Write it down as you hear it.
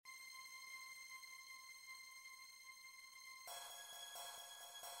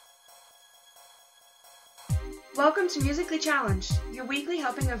Welcome to Musically Challenged, your weekly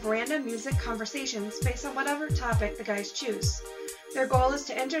helping of random music conversations based on whatever topic the guys choose. Their goal is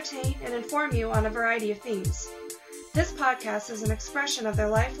to entertain and inform you on a variety of themes. This podcast is an expression of their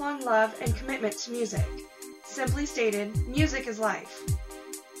lifelong love and commitment to music. Simply stated, music is life.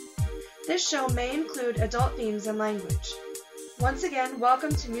 This show may include adult themes and language. Once again,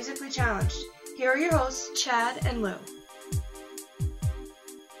 welcome to Musically Challenged. Here are your hosts, Chad and Lou.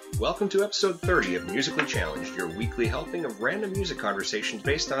 Welcome to episode 30 of Musically Challenged, your weekly helping of random music conversations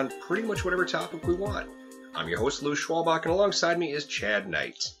based on pretty much whatever topic we want. I'm your host, Lou Schwalbach, and alongside me is Chad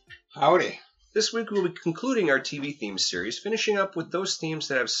Knight. Howdy. This week we'll be concluding our TV theme series, finishing up with those themes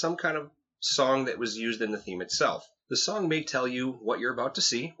that have some kind of song that was used in the theme itself. The song may tell you what you're about to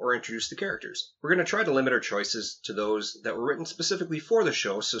see or introduce the characters. We're going to try to limit our choices to those that were written specifically for the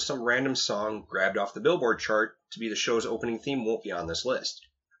show, so some random song grabbed off the Billboard chart to be the show's opening theme won't be on this list.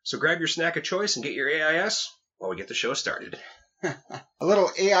 So grab your snack of choice and get your AIS while we get the show started. A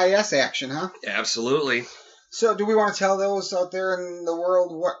little AIS action, huh? Absolutely. So do we want to tell those out there in the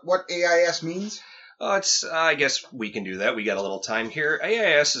world what AIS means? I guess we can do that. We got a little time here.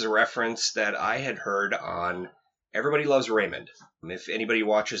 AIS is a reference that I had heard on Everybody Loves Raymond. If anybody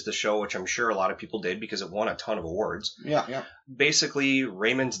watches the show, which I'm sure a lot of people did because it won a ton of awards. Yeah. Basically,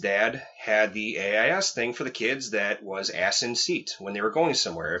 Raymond's dad had the AIS thing for the kids that was ass in seat when they were going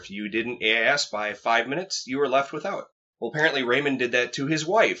somewhere. If you didn't AIS by 5 minutes, you were left without. Well, apparently Raymond did that to his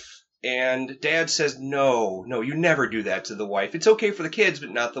wife. And Dad says, no, you never do that to the wife. It's okay for the kids,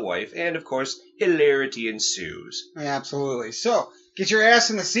 but not the wife. And, of course, hilarity ensues. Absolutely. So, get your ass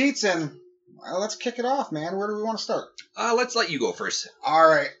in the seats and let's kick it off, man. Where do we want to start? Let's let you go first. All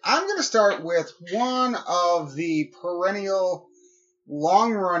right. I'm going to start with one of the perennial,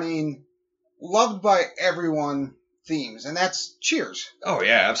 long-running, loved by everyone themes, and that's Cheers. Oh,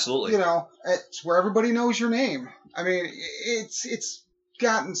 yeah, absolutely. You know, it's where everybody knows your name. I mean, it's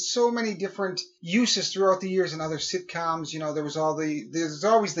gotten so many different uses throughout the years in other sitcoms. You know, there's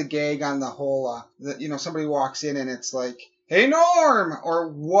always the gag on the whole, somebody walks in and it's like, hey, Norm, or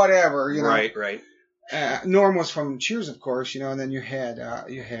whatever, you know. Right. Norm was from Cheers, of course, you know, and then you had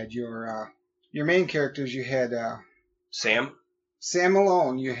your main characters. You had Sam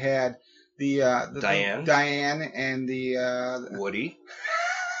Malone. You had the Diane and the Woody.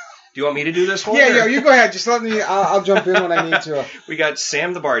 Do you want me to do this one? Yeah, you go ahead. Just let me. I'll jump in when I need to. We got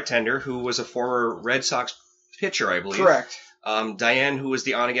Sam the bartender, who was a former Red Sox pitcher, I believe. Correct. Diane, who was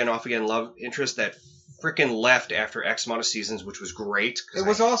the on-again, off-again love interest that frickin' left after X amount of seasons, which was great. She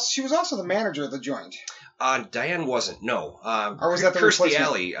was also the manager of the joint. Diane wasn't, no. Or was that the Kirstie replacement?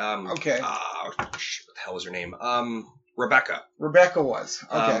 Alley. Okay. What the hell was her name? Rebecca. Rebecca was.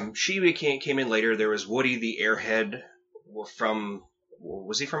 Okay. She came in later. There was Woody, the airhead from...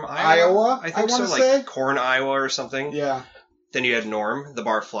 Was he from Iowa? Iowa, I think so, like Corn, Iowa or something. Yeah. Then you had Norm, the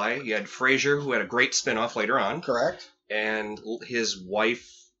barfly. You had Frasier, who had a great spin-off later on. Correct. And his wife,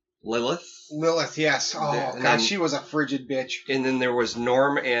 Lilith. Lilith, yes. Oh, God, she was a frigid bitch. And then there was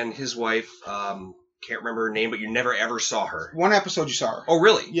Norm and his wife, can't remember her name, but you never ever saw her. One episode you saw her. Oh,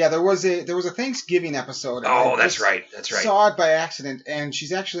 really? Yeah, there was a Thanksgiving episode. Oh, that's right. Saw it by accident, and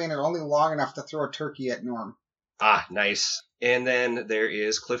she's actually in it only long enough to throw a turkey at Norm. Ah, nice. And then there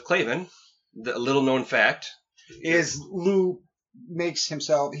is Cliff Clavin. The little known fact is Lou makes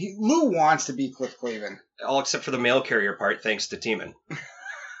himself. Lou wants to be Cliff Clavin. All except for the mail carrier part, thanks to Tiemann.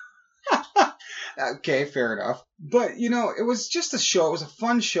 Okay, fair enough. But, you know, it was just a show. It was a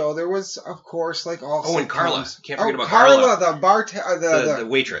fun show. There was, of course, like all. Oh, and Carla. Can't forget about Carla. The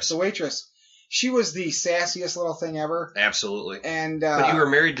waitress. The waitress. She was the sassiest little thing ever. Absolutely. And but you were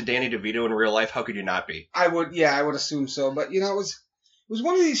married to Danny DeVito in real life. How could you not be? I would assume so. But, you know, it was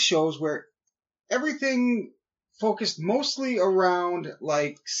one of these shows where everything focused mostly around,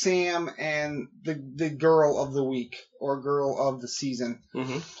 like, Sam and the girl of the week or girl of the season.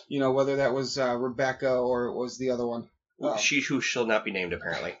 Mm-hmm. You know, whether that was Rebecca or it was the other one. She who shall not be named,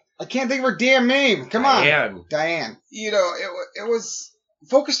 apparently. I can't think of her damn name. Come on. Diane. You know, it was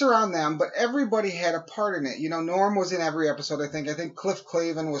focused around them, but everybody had a part in it. You know, Norm was in every episode, I think. I think Cliff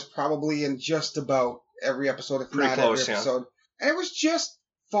Clavin was probably in just about every episode, if not every episode. Yeah. And it was just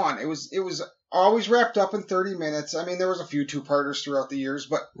fun. It was always wrapped up in 30 minutes. I mean, there was a few two-parters throughout the years,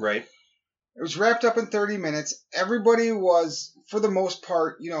 but right. It was wrapped up in 30 minutes. Everybody was, for the most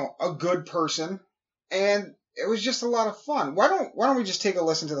part, you know, a good person, and it was just a lot of fun. Why don't we just take a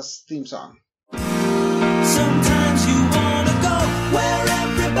listen to this theme song? Sometimes you wanna go where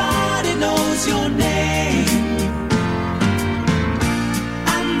everybody knows your name,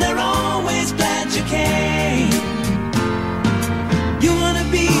 and they're always glad you came. You wanna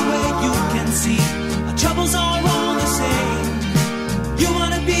be where you can see our troubles are all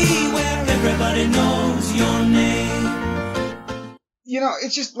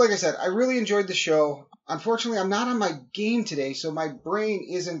It's just, like I said, I really enjoyed the show. Unfortunately, I'm not on my game today, so my brain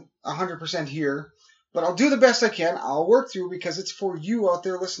isn't 100% here. But I'll do the best I can. I'll work through because it's for you out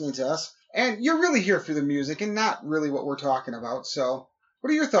there listening to us. And you're really here for the music and not really what we're talking about. So what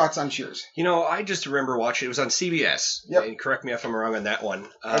are your thoughts on Cheers? I just remember watching it. It was on CBS. Yep. And correct me if I'm wrong on that one.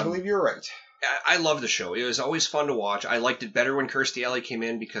 I believe you're right. I love the show. It was always fun to watch. I liked it better when Kirstie Alley came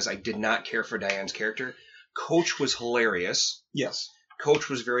in because I did not care for Diane's character. Coach was hilarious. Yes. Coach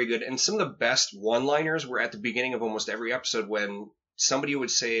was very good. And some of the best one-liners were at the beginning of almost every episode when somebody would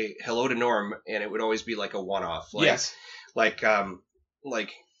say hello to Norm, and it would always be like a one-off. Yes. I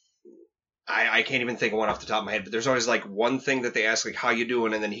can't even think of one off the top of my head, but there's always like one thing that they ask, like, how you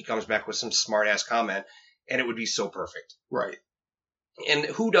doing? And then he comes back with some smart-ass comment, and it would be so perfect. Right. And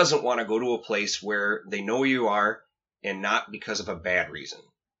who doesn't want to go to a place where they know who you are and not because of a bad reason?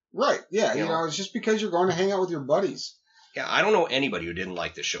 Right. Yeah. It's just because you're going to hang out with your buddies. Yeah, I don't know anybody who didn't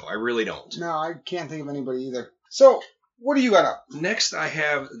like this show. I really don't. No, I can't think of anybody either. So, what do you got up? Next, I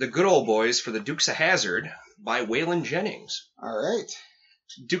have The Good Old Boys for the Dukes of Hazzard by Waylon Jennings. All right.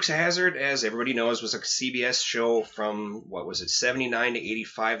 Dukes of Hazzard, as everybody knows, was a CBS show from, 79 to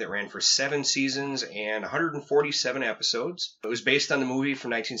 85 that ran for 7 seasons and 147 episodes. It was based on the movie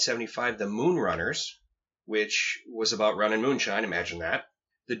from 1975, The Moonrunners, which was about running moonshine, imagine that.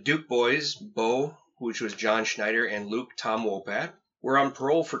 The Duke boys, Bo, which was John Schneider, and Luke Tom Wopat, were on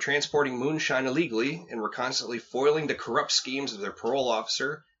parole for transporting moonshine illegally and were constantly foiling the corrupt schemes of their parole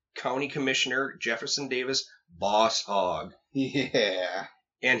officer, County Commissioner Jefferson Davis Boss Hogg. Yeah.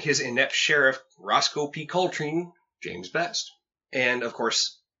 And his inept sheriff, Roscoe P. Coltrane, James Best. And, of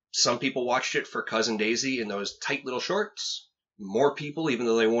course, some people watched it for Cousin Daisy in those tight little shorts. More people, even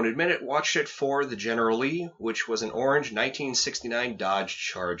though they won't admit it, watched it for the General Lee, which was an orange 1969 Dodge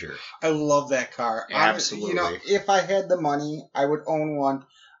Charger. I love that car. Absolutely. If I had the money, I would own one.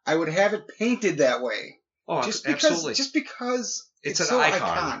 I would have it painted that way. Oh, absolutely. Just because it's an so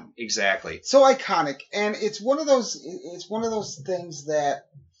icon. Exactly. So iconic. And it's one of those things that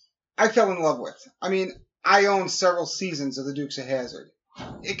I fell in love with. I mean, I owned several seasons of the Dukes of Hazzard.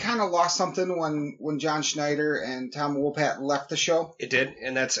 It kind of lost something when John Schneider and Tom Wopat left the show. It did,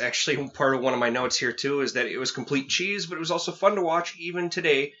 and that's actually part of one of my notes here, too, is that it was complete cheese, but it was also fun to watch even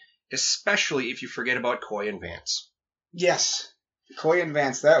today, especially if you forget about Coy and Vance. Yes, Coy and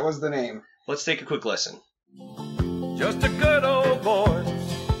Vance, that was the name. Let's take a quick listen. Just a good old boy,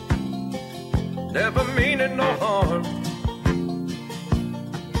 never meaning no harm.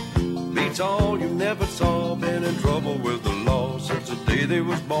 Beats all you never saw, been in trouble with the law since the day they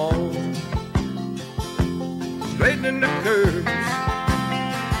was born. Straightening the curves,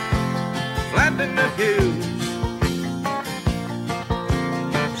 flattening the hills.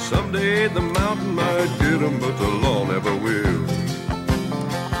 Someday the mountain might get them, but the law never will.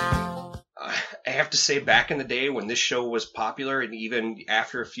 I have to say, back in the day when this show was popular, and even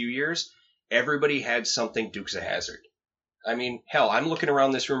after a few years, everybody had something Dukes of Hazzard. I mean, hell, I'm looking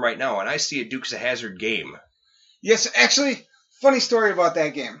around this room right now, and I see a Dukes of Hazzard game. Yes, actually, funny story about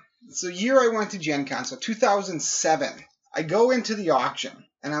that game. It's the year I went to Gen Con, so 2007. I go into the auction,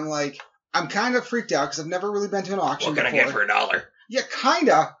 and I'm kind of freaked out because I've never really been to an auction before. What can I get for $1? Yeah,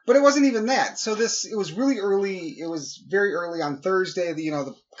 kinda, but it wasn't even that. So it was really early. It was very early on Thursday.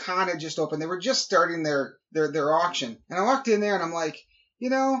 The con had just opened. They were just starting their auction, and I walked in there, and I'm like,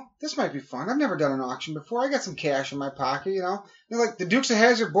 this might be fun. I've never done an auction before. I got some cash in my pocket, They're like, the Dukes of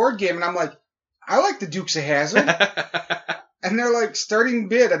Hazzard board game, and I'm like, I like the Dukes of Hazzard. And they're like, starting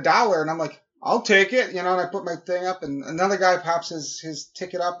bid $1, and I'm like, I'll take it, and I put my thing up, and another guy pops his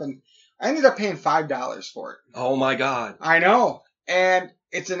ticket up, and I ended up paying $5 for it. Oh my God. I know. And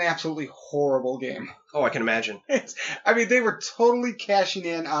it's an absolutely horrible game. Oh, I can imagine. They were totally cashing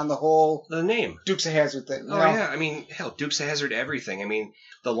in on the name Dukes of Hazzard thing. Yeah. I mean, hell, Dukes of Hazzard everything. I mean,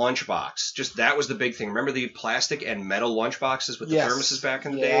 the lunchbox. Just that was the big thing. Remember the plastic and metal lunchboxes with the thermoses back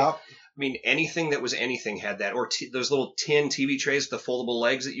in the day? I mean, anything that was anything had that. Or those little tin TV trays with the foldable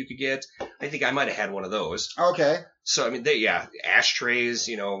legs that you could get. I think I might have had one of those. Okay. So, I mean, ashtrays,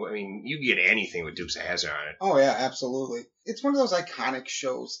 you can get anything with Dukes of Hazzard on it. Oh, yeah, absolutely. It's one of those iconic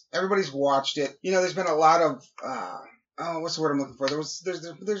shows. Everybody's watched it. There's been a lot of, what's the word I'm looking for?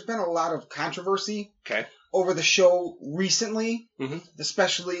 There's been a lot of controversy over the show recently,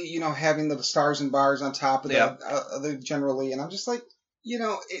 especially, having the stars and bars on top of the General Lee. And I'm just like,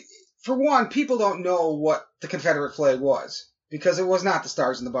 for one, people don't know what the Confederate flag was because it was not the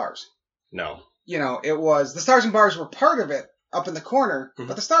stars and the bars. No. It was the stars and bars were part of it up in the corner,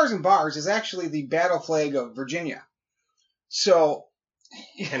 but the stars and bars is actually the battle flag of Virginia. So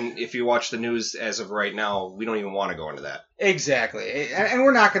And if you watch the news as of right now, we don't even want to go into that. Exactly. And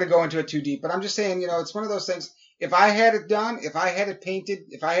we're not going to go into it too deep, but I'm just saying, it's one of those things. If I had it done, if I had it painted,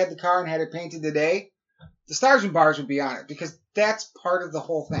 if I had the car and had it painted today, the stars and bars would be on it because that's part of the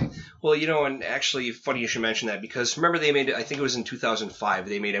whole thing. Well, and actually, funny you should mention that because remember they made, I think it was in 2005,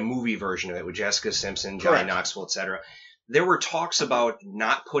 they made a movie version of it with Jessica Simpson, Johnny Correct. Knoxville, etc. There were talks about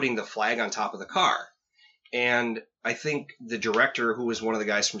not putting the flag on top of the car. And I think the director, who was one of the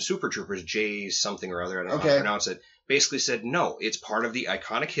guys from Super Troopers, Jay something or other, I don't know how to pronounce it, basically said, no, it's part of the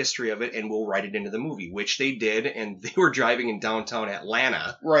iconic history of it, and we'll write it into the movie, which they did, and they were driving in downtown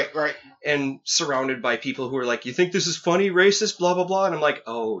Atlanta. Right. And surrounded by people who were like, you think this is funny, racist, blah, blah, blah, and I'm like,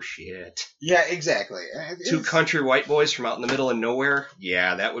 oh, shit. Yeah, exactly. Two country white boys from out in the middle of nowhere?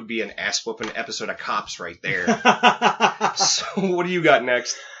 Yeah, that would be an ass-whooping episode of Cops right there. So what do you got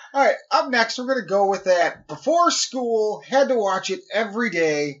next? All right, up next, we're going to go with that. Before school, had to watch it every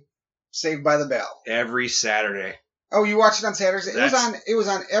day, Saved by the Bell. Every Saturday. Oh, you watched it on Saturdays? It was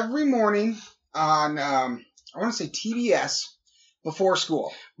on every morning on, I want to say TBS, before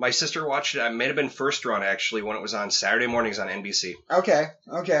school. My sister watched it. It may have been first run, actually, when it was on Saturday mornings on NBC. Okay.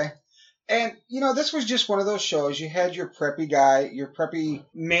 And, this was just one of those shows. You had your preppy guy, your preppy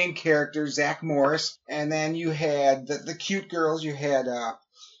main character, Zach Morris, and then you had the cute girls. You had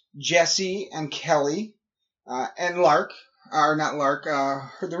Jesse and Kelly and Lark. Or not Lark.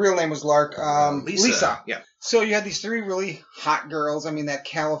 The real name was Lark. Lisa. Yeah. So you had these three really hot girls. I mean, that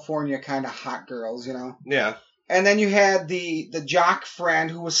California kind of hot girls, Yeah. And then you had the jock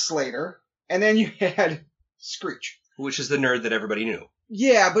friend who was Slater. And then you had Screech. Which is the nerd that everybody knew.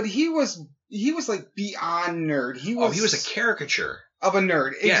 Yeah, but he was like beyond nerd. He was a caricature. Of a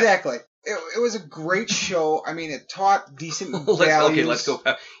nerd. Yeah. Exactly. It was a great show. I mean, it taught decent values. Okay, let's go.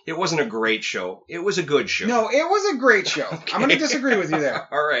 It wasn't a great show. It was a good show. No, it was a great show. Okay. I'm going to disagree with you there.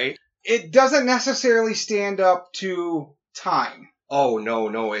 All right. It doesn't necessarily stand up to time. Oh, no.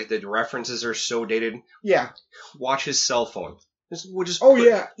 The references are so dated. Yeah. Watch his cell phone.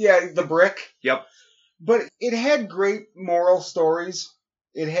 Yeah, the brick. Yep. But it had great moral stories.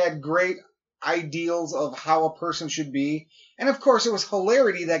 It had great ideals of how a person should be. And, of course, it was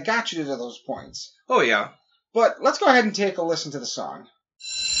hilarity that got you to those points. Oh, yeah. But let's go ahead and take a listen to the song.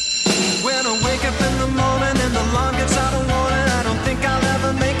 When I wake up in the morning and the alarm gets out of warning, I don't think I'll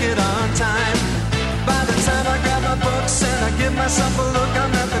ever make it on time. By the time I grab my books and I give myself a look,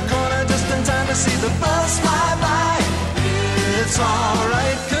 I'm at the corner just in time to see the bus fly by. It's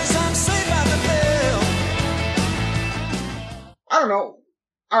alright, 'cause I'm saved by the bell. I don't know.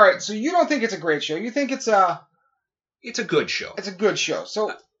 Alright, so you don't think it's a great show. You think it's a good show. It's a good show.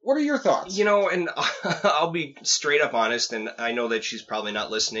 So what are your thoughts? And I'll be straight up honest, and I know that she's probably not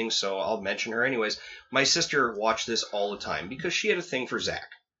listening, so I'll mention her anyways. My sister watched this all the time because she had a thing for Zach.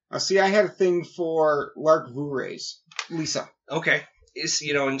 See, I had a thing for Lark Vurays, Lisa. Okay.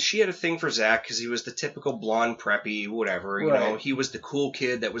 And she had a thing for Zach because he was the typical blonde preppy, whatever. You know, he was the cool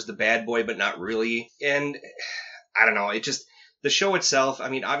kid that was the bad boy, but not really. And I don't know, the show itself, I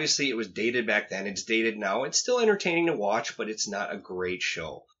mean, obviously it was dated back then. It's dated now. It's still entertaining to watch, but it's not a great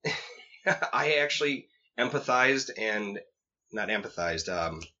show. I actually empathized and not empathized.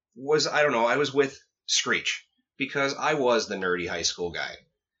 I was with Screech because I was the nerdy high school guy.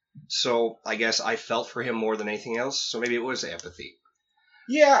 So I guess I felt for him more than anything else. So maybe it was empathy.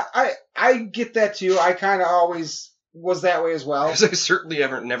 Yeah, I get that too. I kind of always was that way as well. Because I certainly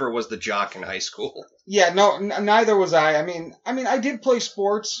never was the jock in high school. Yeah, no, neither was I. I mean, I did play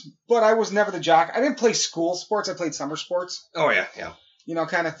sports, but I was never the jock. I didn't play school sports. I played summer sports. Oh, yeah.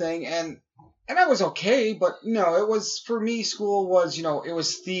 Kind of thing. And I was okay, but no, it was, for me, school was, it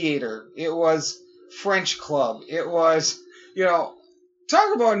was theater. It was French club. It was,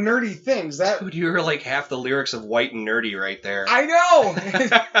 talk about nerdy things. Dude, you were like half the lyrics of White and Nerdy right there. I know!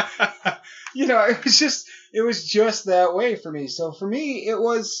 It was just that way for me. So for me, it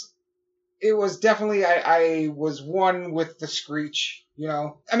was definitely, I was one with the Screech,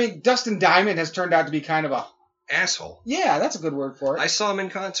 I mean, Dustin Diamond has turned out to be kind of a asshole. Yeah, that's a good word for it. I saw him in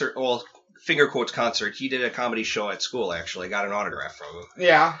concert. Well, finger quotes concert. He did a comedy show at school, actually. I got an autograph from him.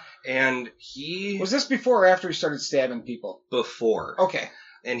 Yeah. And he... Was this before or after he started stabbing people? Before. Okay.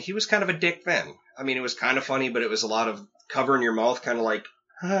 And he was kind of a dick then. I mean, it was kind of funny, but it was a lot of covering your mouth, kind of like...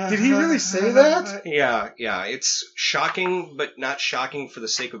 Did he really say that? Yeah. It's shocking, but not shocking for the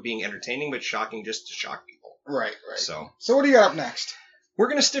sake of being entertaining, but shocking just to shock people. Right. So what do you got up next? We're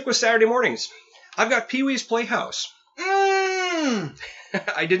going to stick with Saturday mornings. I've got Pee-wee's Playhouse.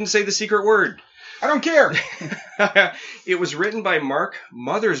 I didn't say the secret word. I don't care. It was written by Mark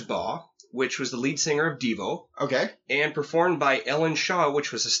Mothersbaugh, which was the lead singer of Devo. Okay. And performed by Ellen Shaw,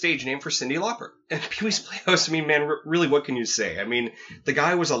 which was a stage name for Cyndi Lauper. And Pee-wee's Playhouse, I mean, man, really, what can you say? I mean, the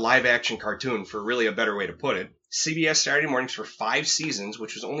guy was a live-action cartoon, for really a better way to put it. CBS Saturday mornings for 5 seasons,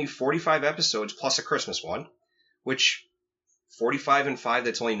 which was only 45 episodes plus a Christmas one, which 45 and 5,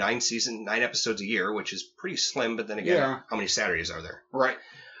 that's only 9 episodes a year, which is pretty slim, but then again, how many Saturdays are there? Right.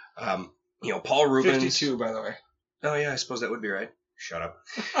 Paul Reubens. 52, by the way. Oh, yeah, I suppose that would be right. Shut up.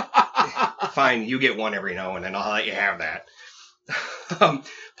 Fine, you get one every now and then. I'll let you have that.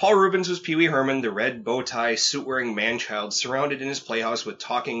 Paul Reubens was Pee Wee Herman, the red bow tie, suit-wearing man-child, surrounded in his playhouse with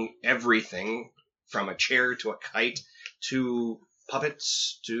talking everything from a chair to a kite to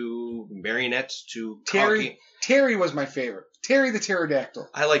puppets to marionettes to Conky. Terry was my favorite. Terry the pterodactyl.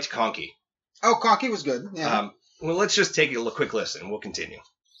 I liked Conky. Oh, Conky was good. Yeah. Well, let's just take a quick listen. We'll continue.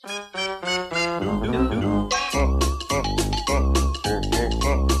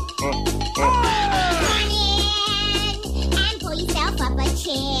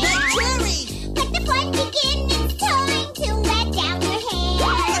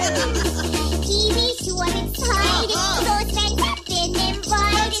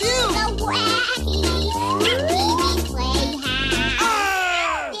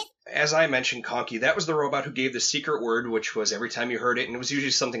 As I mentioned, Conky, that was the robot who gave the secret word, which was every time you heard it, and it was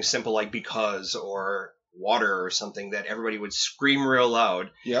usually something simple like because or water or something that everybody would scream real loud.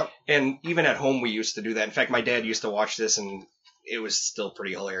 Yep. And even at home we used to do that. In fact, my dad used to watch this, and it was still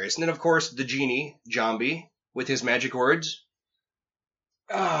pretty hilarious. And then, of course, the genie, Jambi, with his magic words.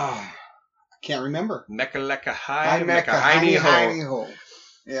 I can't remember. Mecca-lecca-hi, mecca-hi-ni-ho.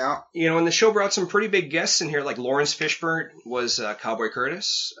 Yeah. And the show brought some pretty big guests in here, like Lawrence Fishburne was Cowboy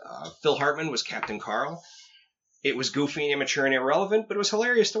Curtis. Phil Hartman was Captain Carl. It was goofy and immature and irrelevant, but it was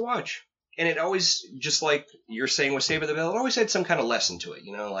hilarious to watch. And it always, just like you're saying with Saved by the Bell, it always had some kind of lesson to it,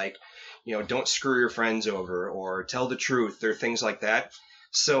 don't screw your friends over or tell the truth or things like that.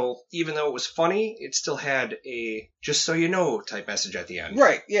 So even though it was funny, it still had a just so you know type message at the end.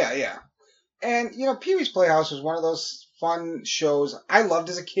 Right, yeah. And, Pee-wee's Playhouse was one of those fun shows I loved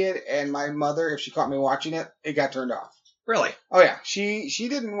as a kid, and my mother, if she caught me watching it, it got turned off. Really? Oh, yeah. She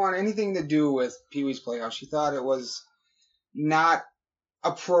didn't want anything to do with Pee-wee's Playhouse. She thought it was not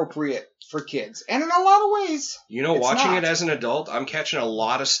appropriate for kids. And in a lot of ways, watching it as an adult, I'm catching a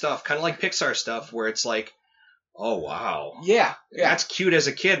lot of stuff, kind of like Pixar stuff, where it's like, oh, wow. Yeah. That's cute as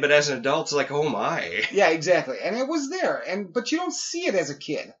a kid, but as an adult, it's like, oh, my. Yeah, exactly. And it was there. But you don't see it as a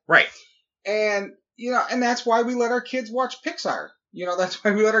kid. Right. And, and that's why we let our kids watch Pixar. That's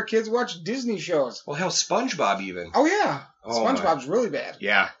why we let our kids watch Disney shows. Well, hell, SpongeBob even. Oh, yeah. SpongeBob's really bad.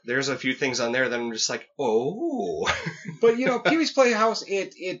 Yeah, there's a few things on there that I'm just like, oh. But, Pee-wee's Playhouse,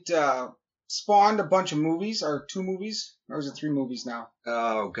 it spawned a bunch of movies, or 2 movies, or is it 3 movies now?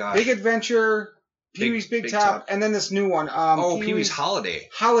 Oh, gosh. Big Adventure, Pee-wee's Big Top, and then this new one. Pee-wee's Holiday.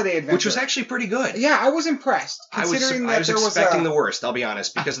 Holiday Adventure. Which was actually pretty good. Yeah, I was impressed. I was expecting the worst, I'll be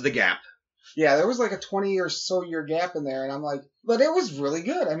honest, because of the gap. Yeah, there was like a 20 or so year gap in there, and I'm like, but it was really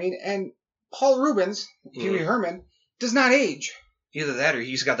good. I mean, and Paul Reubens, Pee Wee Herman, does not age. Either that or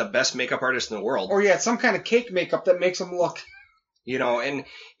he's got the best makeup artist in the world. Or some kind of cake makeup that makes him look. And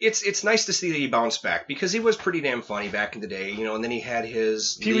it's nice to see that he bounced back because he was pretty damn funny back in the day, and then he had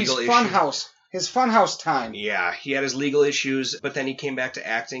his Pee-wee's legal Funhouse. His Funhouse time. Yeah, he had his legal issues, but then he came back to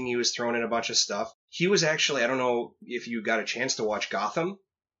acting. He was throwing in a bunch of stuff. He was actually, I don't know if you got a chance to watch Gotham.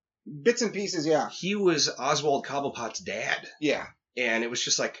 Bits and pieces, yeah. He was Oswald Cobblepot's dad. Yeah. And it was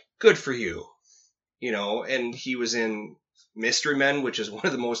just like, good for you. And he was in Mystery Men, which is one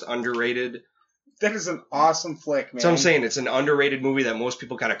of the most underrated. That is an awesome flick, man. So I'm saying it's an underrated movie that most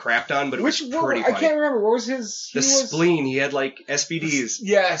people kind of crapped on, but it was pretty funny. I can't remember. What was his... Spleen. He had like SPDs.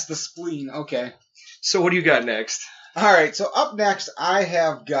 Yes, the spleen. Okay. So what do you got next? All right. So up next, I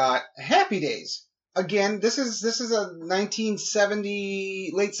have got Happy Days. Again, this is a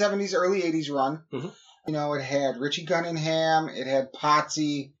 1970, late 70s, early 80s run. Mm-hmm. It had Richie Cunningham, it had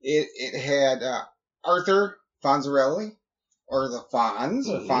Potsy, it had Arthur Fonzarelli, or the Fonz,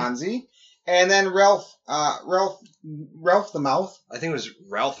 or Fonzie, and then Ralph the Mouth. I think it was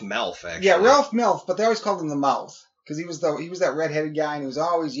Ralph Melf, actually. Yeah, Ralph Melf, but they always called him the Mouth. Because he was that redheaded guy, and he was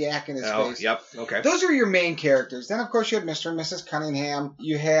always yakking his face. Yep, okay. Those were your main characters. Then, of course, you had Mr. and Mrs. Cunningham.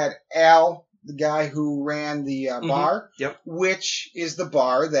 You had Al, the guy who ran the bar, which is the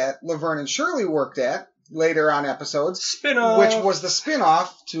bar that Laverne and Shirley worked at later on episodes. Spin-off! Which was the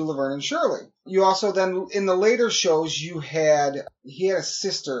spin-off to Laverne and Shirley. You also then, in the later shows, he had a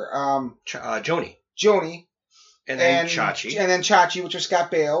sister. Joni. Joni. And then Chachi. And then Chachi, which was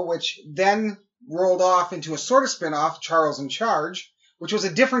Scott Baio, which then rolled off into a sort of spin-off, Charles in Charge, which was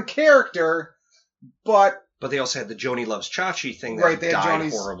a different character, but they also had the Joni Loves Chachi thing that died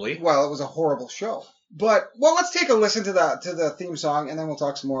horribly. Well, it was a horrible show. But, let's take a listen to the theme song, and then we'll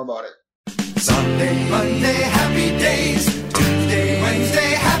talk some more about it. Sunday, Monday, happy days. Tuesday,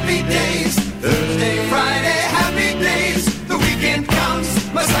 Wednesday, happy days. Thursday, Friday, happy days. The weekend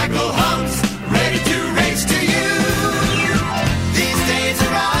comes, my cycle hums, ready to race to you. These days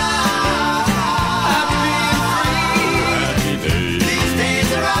are happy and free. Happy days. These days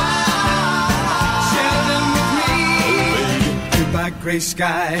are share them with me. Goodbye, gray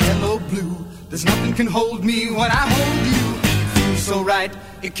sky, hello, blue. There's nothing can hold me when I hold you. It feels so right,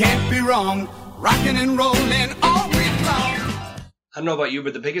 it can't be wrong. Rocking and rolling all week long. I don't know about you,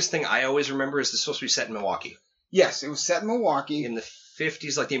 but the biggest thing I always remember is it's supposed to be set in Milwaukee. Yes, it was set in Milwaukee. In the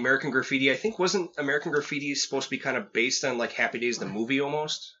 50s, like the American Graffiti. I think wasn't American Graffiti supposed to be kind of based on like Happy Days, the movie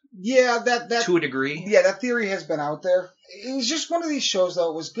almost? Yeah, that to a degree. Yeah, that theory has been out there. It was just one of these shows,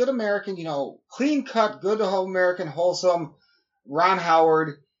 though. It was good American, clean cut, good American, wholesome. Ron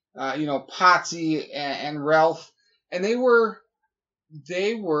Howard, Potsy and Ralph. And they were,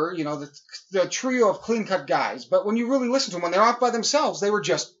 the trio of clean-cut guys. But when you really listen to them, when they're off by themselves, they were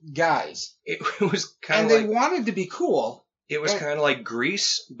just guys. It was kind of and they wanted to be cool. It was kind of like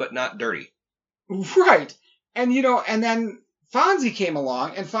Grease, but not dirty. Right. And, and then Fonzie came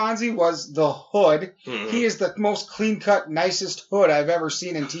along, and Fonzie was the hood. Mm-hmm. He is the most clean-cut, nicest hood I've ever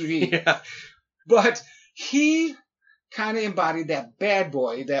seen in TV. Yeah. But he kind of embodied that bad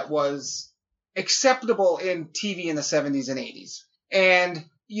boy that was acceptable in TV in the 70s and 80s. And,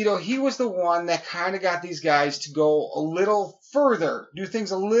 he was the one that kind of got these guys to go a little further, do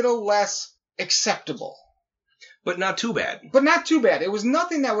things a little less acceptable. But not too bad. It was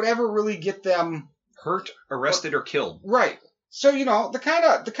nothing that would ever really get them hurt, arrested, or killed. Right. So,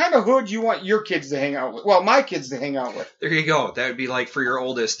 the kind of hood you want your kids to hang out with. Well, my kids to hang out with. There you go. That would be like for your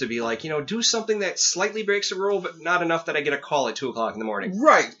oldest to be like, do something that slightly breaks the rule, but not enough that I get a call at 2 o'clock in the morning.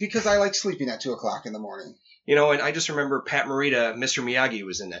 Right, because I like sleeping at 2 o'clock in the morning. And I just remember Pat Morita, Mr. Miyagi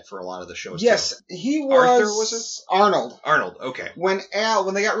was in that for a lot of the shows. Yes, too. He was. Arthur, was it? Arnold, okay. When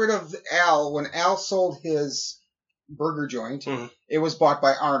they got rid of Al, when Al sold his burger joint, mm-hmm. It was bought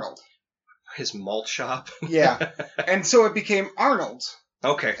by Arnold. His malt shop? Yeah. And so it became Arnold's.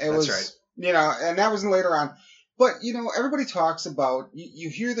 Okay, that's right. And that was later on. But, everybody talks about, you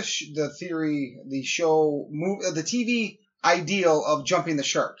hear the theory, the show, the TV ideal of jumping the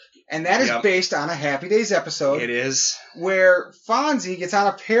shark. And that is based on a Happy Days episode. It is. Where Fonzie gets on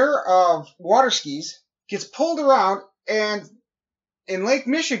a pair of water skis, gets pulled around, and in Lake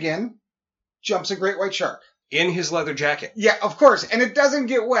Michigan, jumps a great white shark. In his leather jacket. Yeah, of course. And it doesn't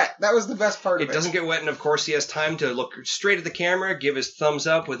get wet. That was the best part of it. It doesn't get wet, and of course he has time to look straight at the camera, give his thumbs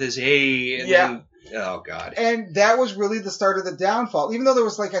up with his hey, and then, oh God. And that was really the start of the downfall. Even though there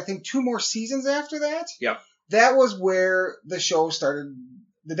was I think 2 more seasons after that. Yep. That was where the show started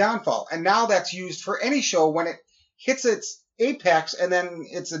the downfall. And now that's used for any show when it hits its apex and then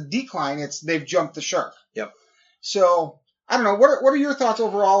it's a decline, they've jumped the shark. Yep. So, I don't know. What are your thoughts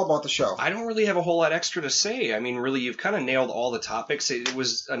overall about the show? I don't really have a whole lot extra to say. I mean, really, you've kind of nailed all the topics. It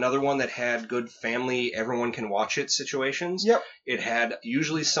was another one that had good family, everyone can watch it situations. Yep. It had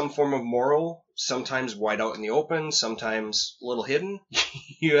usually some form of moral, sometimes wide out in the open, sometimes a little hidden.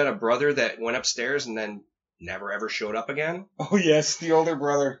 You had a brother that went upstairs and then never ever showed up again. Oh, yes, the older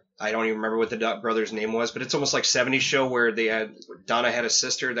brother. I don't even remember what the brother's name was, but it's almost like 70s show where Donna had a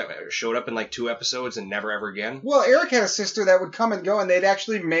sister that showed up in 2 episodes and never ever again. Well, Eric had a sister that would come and go, and they'd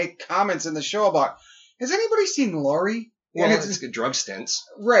actually make comments in the show about, has anybody seen Lori? Well, it's good drug stints.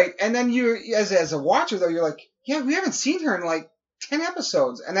 Right, and then you, as a watcher, though, you're like, yeah, we haven't seen her in 10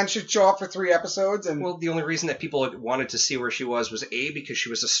 episodes, and then she'd show up for 3 episodes. And well, the only reason that people wanted to see where she was A, because she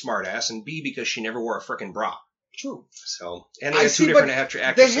was a smartass, and B, because she never wore a frickin' bra. True. So, and they had 2 different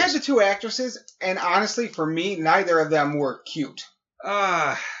actresses. They had the 2 actresses, and honestly, for me, neither of them were cute.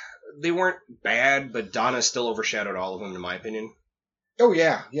 They weren't bad, but Donna still overshadowed all of them, in my opinion. Oh,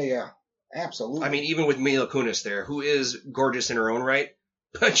 yeah. Absolutely. I mean, even with Mila Kunis there, who is gorgeous in her own right,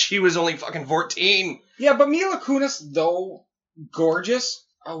 but she was only fucking 14. Yeah, but Mila Kunis, though gorgeous,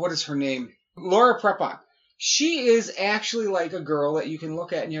 what is her name? Laura Prepon. She is actually a girl that you can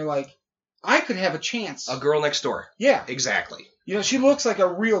look at and you're like, I could have a chance. A girl next door. Yeah. Exactly. She looks like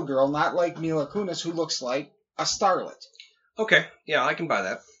a real girl, not like Mila Kunis, who looks like a starlet. Okay. Yeah, I can buy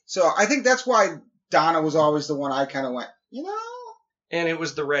that. So I think that's why Donna was always the one I kind of went, And it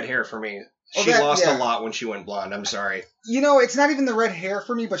was the red hair for me. She lost a lot when she went blonde. I'm sorry. It's not even the red hair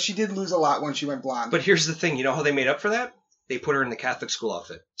for me, but she did lose a lot when she went blonde. But here's the thing. You know how they made up for that? they put her in the Catholic school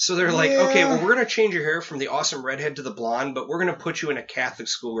outfit. So they're like, okay, well, we're going to change your hair from the awesome redhead to the blonde, but we're going to put you in a Catholic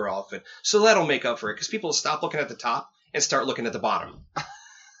schoolgirl outfit. So that'll make up for it, because people will stop looking at the top and start looking at the bottom.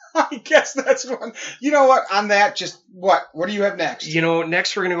 I guess that's one. You know what? On that, just what? What do you have next? You know,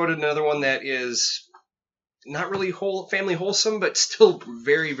 next we're going to go to another one that is not really family wholesome, but still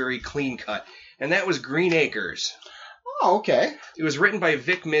very, very clean cut. And that was Green Acres. Oh, okay. It was written by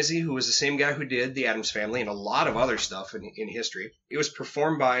Vic Mizzy, who was the same guy who did The Addams Family and a lot of other stuff in history. It was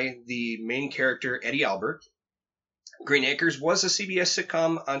performed by the main character, Eddie Albert. Green Acres was a CBS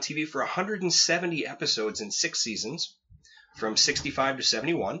sitcom on TV for 170 episodes in 6 seasons, from 65 to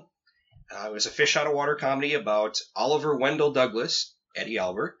 71. It was a fish-out-of-water comedy about Oliver Wendell Douglas, Eddie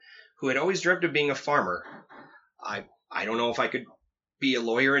Albert, who had always dreamt of being a farmer. I don't know if I could be a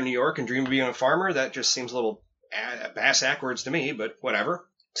lawyer in New York and dream of being a farmer. That just seems a little bass-ackwards to me, but whatever.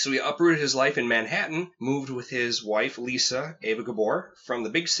 So he uprooted his life in Manhattan, moved with his wife, Lisa, Ava Gabor, from the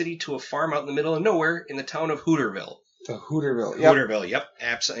big city to a farm out in the middle of nowhere in the town of Hooterville. The Hooterville, yep. Hooterville, yep.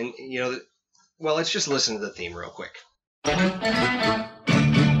 Absolutely. And, you know, well, let's just listen to the theme real quick.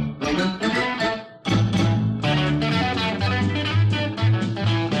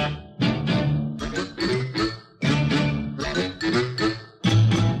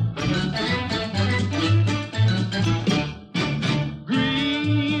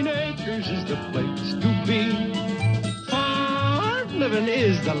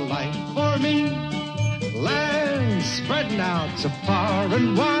 Is the life for me. Land spreading out so far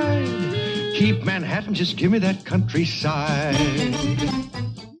and wide. Keep Manhattan, just give me that countryside.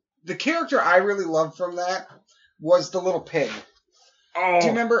 The character I really loved from that was the little pig. Oh. Do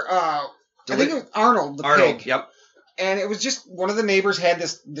you remember? I think it was Arnold, the pig. Yep. And it was just one of the neighbors had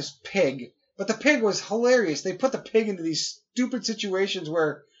this pig, but the pig was hilarious. They put the pig into these stupid situations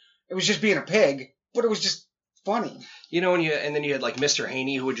where it was just being a pig, but it was just funny. You know, and then you had like Mr.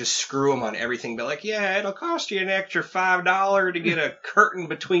 Haney, who would just screw him on everything, be like, yeah, it'll cost you an extra $5 to get a curtain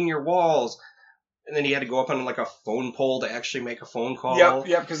between your walls. And then he had to go up on like a phone pole to actually make a phone call.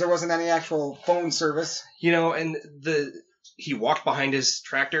 Yep, because there wasn't any actual phone service. You know, and he walked behind his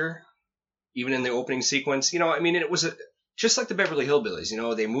tractor, even in the opening sequence. You know, I mean, it was just like the Beverly Hillbillies. You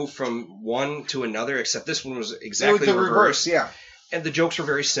know, they moved from one to another, except this one was exactly the reverse. Yeah. And the jokes were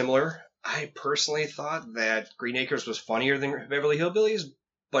very similar. I personally thought that Green Acres was funnier than Beverly Hillbillies,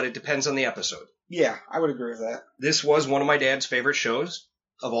 but it depends on the episode. Yeah, I would agree with that. This was one of my dad's favorite shows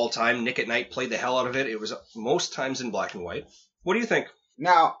of all time. Nick at Night played the hell out of it. It was most times in black and white. What do you think?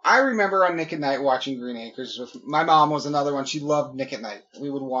 Now, I remember on Nick at Night watching Green Acres. My mom was another one. She loved Nick at Night.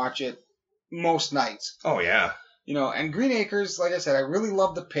 We would watch it most nights. Oh, yeah. You know, and Green Acres, like I said, I really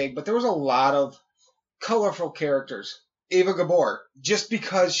loved the pig, but there was a lot of colorful characters. Ava Gabor, just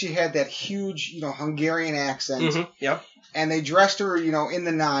because she had that huge, you know, Hungarian accent. Mm-hmm. Yep. And they dressed her, you know, in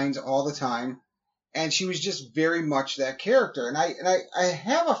the nines all the time. And she was just very much that character. And I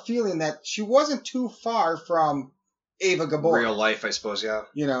have a feeling that she wasn't too far from Ava Gabor. Real life, I suppose, yeah.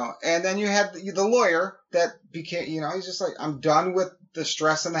 You know, and then you had the lawyer that became, you know, he's just like, I'm done with the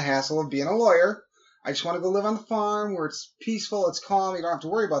stress and the hassle of being a lawyer. I just want to go live on the farm where it's peaceful, it's calm, you don't have to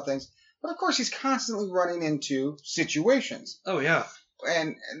worry about things. But of course, he's constantly running into situations. Oh, yeah.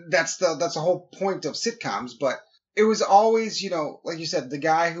 And that's the whole point of sitcoms. But it was always, you know, like you said, the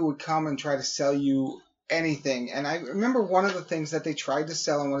guy who would come and try to sell you anything. And I remember one of the things that they tried to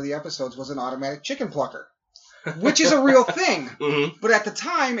sell in one of the episodes was an automatic chicken plucker, which is a real thing. Mm-hmm. But at the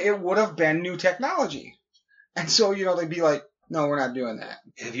time, it would have been new technology. And so, you know, they'd be like, no, we're not doing that.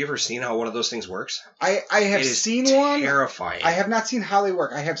 Have you ever seen how one of those things works? I have seen one. Terrifying. I have not seen how they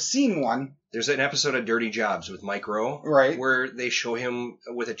work. I have seen one. There's an episode of Dirty Jobs with Mike Rowe, right, where they show him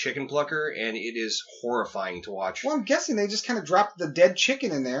with a chicken plucker, and it is horrifying to watch. Well, I'm guessing they just kind of dropped the dead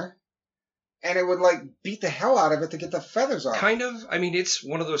chicken in there, and it would like beat the hell out of it to get the feathers off. Kind of. I mean, it's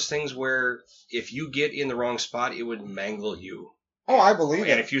one of those things where if you get in the wrong spot, it would mangle you. Oh, I believe it.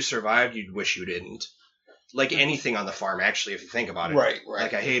 And if you survived, you'd wish you didn't. Like anything on the farm, actually, if you think about it. Right.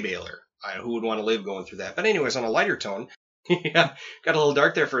 Like a hay baler. Who would want to live going through that? But anyways, on a lighter tone, yeah, got a little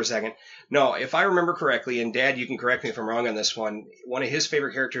dark there for a second. No, if I remember correctly, and Dad, you can correct me if I'm wrong on this one of his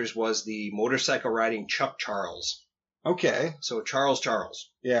favorite characters was the motorcycle riding Chuck Charles. Okay. So Charles.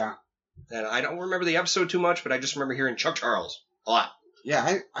 Yeah. And I don't remember the episode too much, but I just remember hearing Chuck Charles a lot.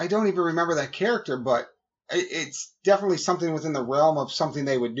 Yeah, I don't even remember that character, but it's definitely something within the realm of something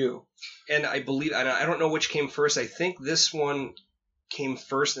they would do. And I believe, I don't know which came first. I think this one came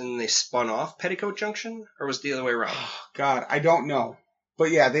first and then they spun off Petticoat Junction, or was it the other way around? Oh, God, I don't know.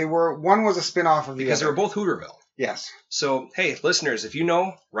 But yeah, one was a spin-off of the because other. They were both Hooterville. Yes. So, hey, listeners, if you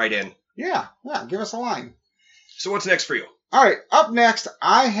know, write in. Yeah, give us a line. So what's next for you? All right, up next,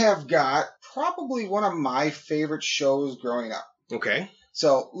 I have got probably one of my favorite shows growing up. Okay.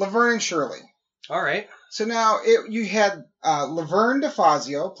 So, Laverne and Shirley. All right. So now you had Laverne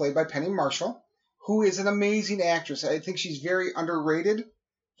DeFazio, played by Penny Marshall, who is an amazing actress. I think she's very underrated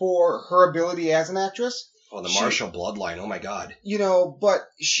for her ability as an actress. Oh, the Marshall bloodline. Oh, my God. But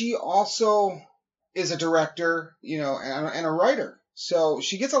she also is a director, and a writer. So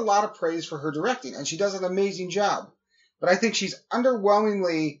she gets a lot of praise for her directing, and she does an amazing job. But I think she's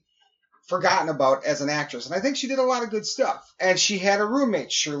underwhelmingly forgotten about as an actress. And I think she did a lot of good stuff. And she had a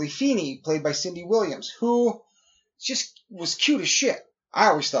roommate, Shirley Feeney, played by Cindy Williams, who just was cute as shit. I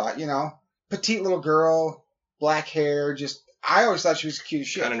always thought, petite little girl, black hair, I always thought she was cute as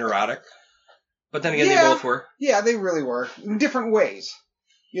shit. Kind of neurotic. But then again, they both were. Yeah, they really were. In different ways.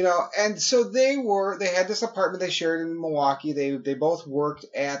 And so they had this apartment they shared in Milwaukee. They both worked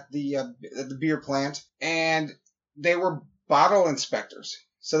at the beer plant, and they were bottle inspectors.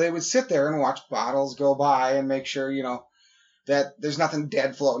 So they would sit there and watch bottles go by and make sure, that there's nothing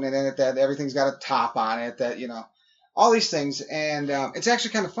dead floating in it, that everything's got a top on it, that, all these things. And it's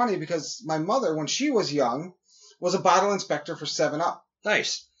actually kind of funny because my mother, when she was young, was a bottle inspector for 7-Up.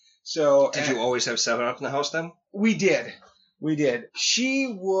 Nice. So did you always have 7-Up in the house then? We did.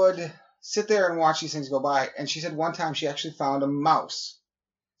 She would sit there and watch these things go by, and she said one time she actually found a mouse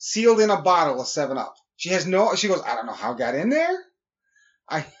sealed in a bottle of 7-Up. She goes, I don't know how it got in there.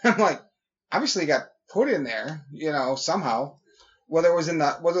 I'm like, obviously it got put in there, somehow. Whether it was in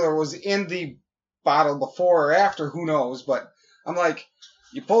the bottle before or after, who knows? But I'm like,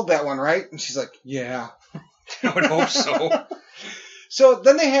 you pulled that one, right? And she's like, yeah. I would hope so. So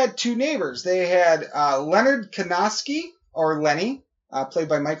then they had two neighbors. They had Leonard Kanoski, or Lenny, played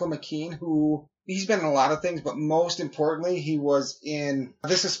by Michael McKean, who he's been in a lot of things, but most importantly, he was in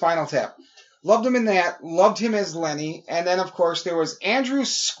This Is Spinal Tap. Loved him in that. Loved him as Lenny. And then, of course, there was Andrew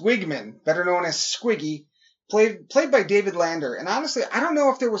Squigman, better known as Squiggy, played by David Lander. And honestly, I don't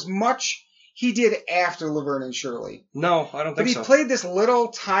know if there was much he did after Laverne and Shirley. No, I don't think so. But he played this little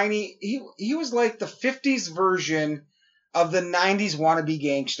tiny... He was like the 50s version of the 90s wannabe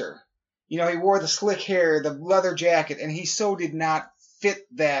gangster. He wore the slick hair, the leather jacket, and he so did not fit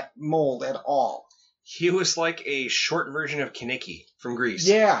that mold at all. He was like a short version of Kinnicky from Grease.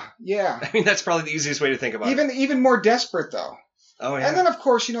 Yeah. I mean, that's probably the easiest way to think about it. Even more desperate, though. Oh, yeah. And then, of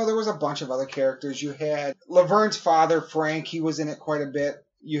course, there was a bunch of other characters. You had Laverne's father, Frank. He was in it quite a bit.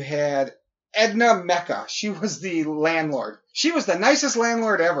 You had Edna Mecca. She was the landlord. She was the nicest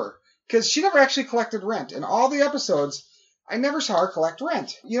landlord ever because she never actually collected rent. In all the episodes, I never saw her collect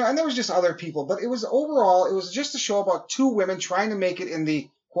rent. And there was just other people. But it was just a show about two women trying to make it in the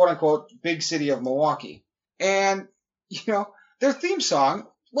quote-unquote big city of Milwaukee. And, their theme song,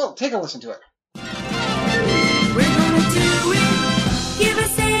 well, take a listen to it. We're gonna do it. Give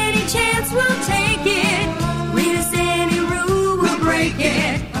us any chance, we'll take it. Read us any rule, we'll break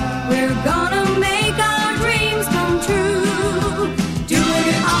it. We're gonna make our dreams come true. Doing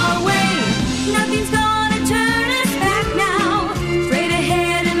it our way. Nothing's gonna turn us back now. Straight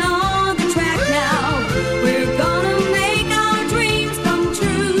ahead and on the track now. We're gonna make our dreams come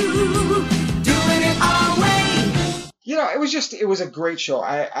true. Doing it our way. It was a great show.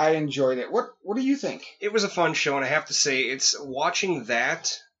 I enjoyed it. What do you think? It was a fun show, and I have to say, it's watching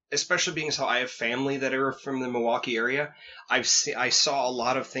that, especially being how I have family that are from the Milwaukee area. I saw a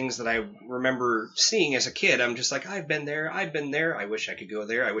lot of things that I remember seeing as a kid. I'm just like, I've been there. I wish I could go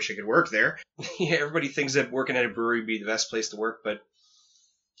there. I wish I could work there. Everybody thinks that working at a brewery would be the best place to work, but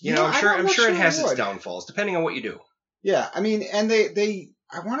I'm sure it has its downfalls, depending on what you do. Yeah, I mean, and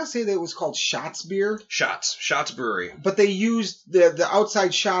I want to say that it was called Schatz Beer. Schatz Brewery. But they used the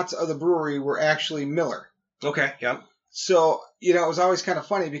outside shots of the brewery were actually Miller. Okay, yeah. So, it was always kind of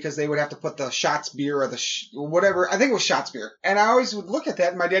funny because they would have to put the Schatz Beer or whatever. I think it was Schatz Beer. And I always would look at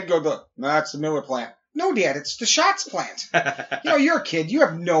that and my dad would go, no, that's the Miller plant. No, Dad, it's the Schatz plant. You're a kid. You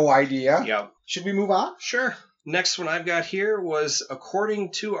have no idea. Yeah. Should we move on? Sure. Next one I've got here was,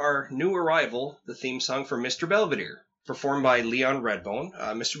 according to our new arrival, the theme song for Mr. Belvedere. Performed by Leon Redbone.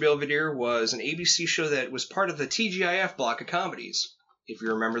 Mr. Belvedere was an ABC show that was part of the TGIF block of comedies. If you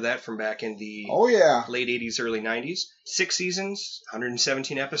remember that from back in the late 80s, early 90s. 6 seasons,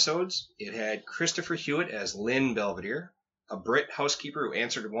 117 episodes. It had Christopher Hewitt as Lynn Belvedere, a Brit housekeeper who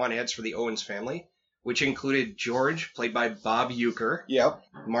answered to want ads for the Owens family, which included George, played by Bob Uecker. Yep.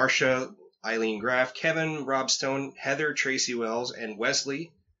 Marcia, Eileen Graff, Kevin, Rob Stone, Heather, Tracy Wells, and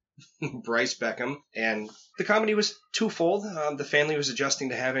Wesley, Bryce Beckham. And the comedy was twofold. The family was adjusting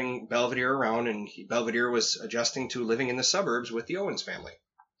to having Belvedere around, and Belvedere was adjusting to living in the suburbs with the Owens family.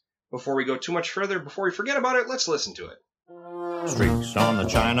 Before we go too much further, before we forget about it, let's listen to it. Streaks on the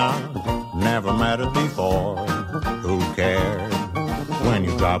china never mattered before. Who cared when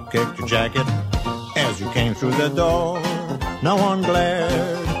you drop kicked your jacket as you came through the door? No one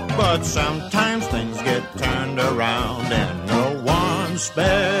glared, but sometimes things get turned around and no one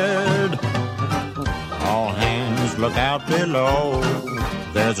spared. All hands look out below.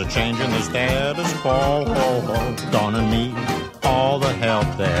 There's a change in the status quo. Gonna need all the help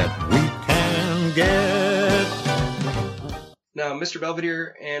that we can get. Now, Mr.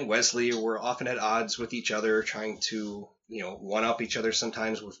 Belvedere and Wesley were often at odds with each other, trying to, one-up each other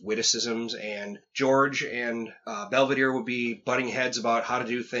sometimes with witticisms, and George and Belvedere would be butting heads about how to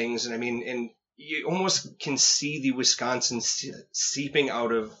do things, and you almost can see the Wisconsin seeping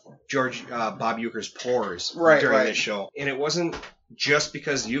out of Bob Uecker's pores during this show. And it wasn't just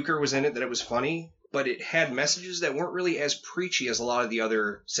because Uecker was in it that it was funny, but it had messages that weren't really as preachy as a lot of the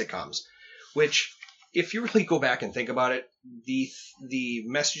other sitcoms, which, if you really go back and think about it, the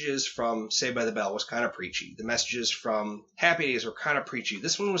messages from Saved by the Bell was kind of preachy. The messages from Happy Days were kind of preachy.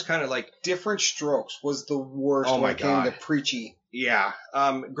 This one was kind of like... Different Strokes was the worst when it came to preachy. Yeah.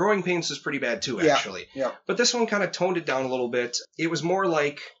 Growing Pains was pretty bad too, actually. Yeah. But this one kind of toned it down a little bit. It was more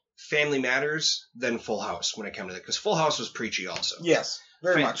like Family Matters than Full House when it came to that, because Full House was preachy also. Yes,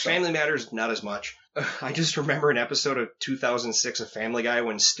 very much so. Family Matters, not as much. I just remember an episode of 2006 of Family Guy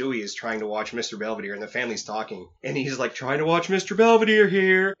when Stewie is trying to watch Mr. Belvedere and the family's talking. And he's like, trying to watch Mr. Belvedere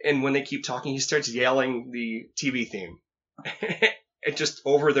here. And when they keep talking, he starts yelling the TV theme. It just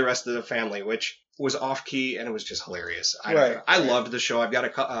over the rest of the family, which was off key, and it was just hilarious. I loved the show. I've got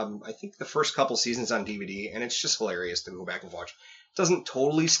I think the first couple seasons on DVD, and it's just hilarious to go back and watch. It doesn't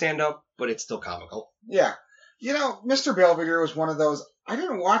totally stand up, but it's still comical. Yeah. Mr. Belvedere was one of those. I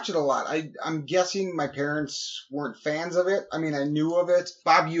didn't watch it a lot. I'm guessing my parents weren't fans of it. I mean, I knew of it.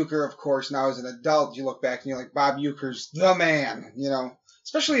 Bob Uecker, of course, now as an adult, you look back and you're like, Bob Uecker's the man,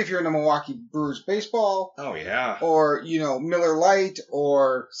 Especially if you're into Milwaukee Brewers baseball. Oh, yeah. Or, Miller Lite,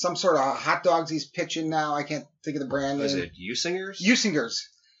 or some sort of hot dogs he's pitching now. I can't think of the brand name. Is it Usingers? Usingers.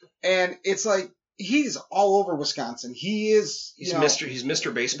 And it's like, he's all over Wisconsin. He is, he's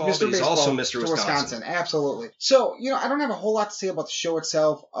Mr. Baseball, but he's also Mr. Wisconsin. Absolutely. So, I don't have a whole lot to say about the show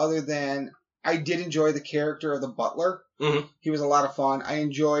itself other than I did enjoy the character of the butler. Mm-hmm. He was a lot of fun. I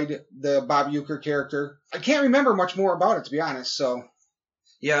enjoyed the Bob Uecker character. I can't remember much more about it, to be honest, so...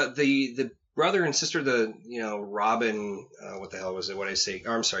 Yeah, the brother and sister, Robin, what the hell was it? What did I say?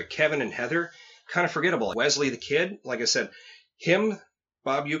 Oh, I'm sorry, Kevin and Heather, kind of forgettable. Wesley the Kid, like I said, him,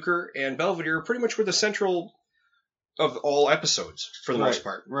 Bob Uecker, and Belvedere pretty much were the central of all episodes for the most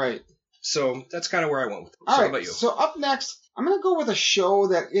part. Right. So that's kind of where I went with it. All so right, how about you? So up next, I'm going to go with a show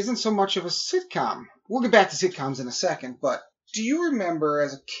that isn't so much of a sitcom. We'll get back to sitcoms in a second, but do you remember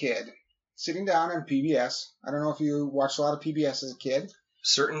as a kid sitting down on PBS? I don't know if you watched a lot of PBS as a kid.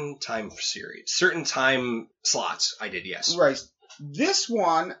 Certain time slots, I did, yes. Right. This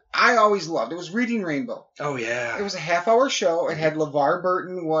one, I always loved. It was Reading Rainbow. Oh, yeah. It was a half-hour show. It had LeVar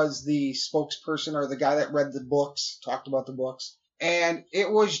Burton was the spokesperson or the guy that read the books, talked about the books. And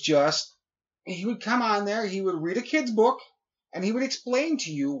it was just, he would come on there, he would read a kid's book, and he would explain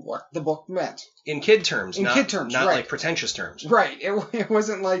to you what the book meant. In kid terms. Not right. Like pretentious terms. Right. It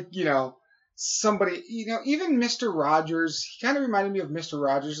wasn't like, somebody, even Mr. Rogers, he kind of reminded me of Mr.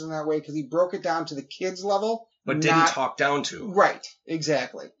 Rogers in that way because he broke it down to the kids level. But didn't talk down to. Right,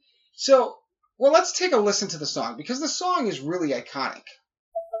 exactly. So, let's take a listen to the song because the song is really iconic.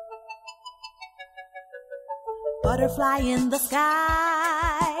 Butterfly in the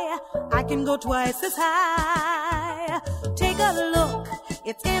sky, I can go twice as high. Take a look,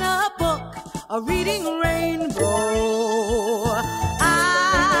 it's in a book, a reading rainbow.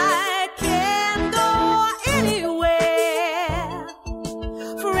 I can go anywhere,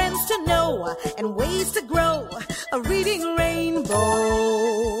 friends to know and ways to grow, a reading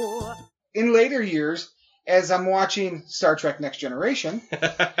rainbow. In later years, as I'm watching Star Trek Next Generation,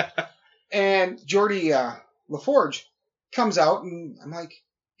 and Geordi LaForge comes out, and I'm like,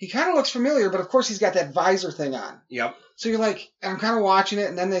 he kind of looks familiar, but of course he's got that visor thing on. Yep. So you're like, and I'm kind of watching it,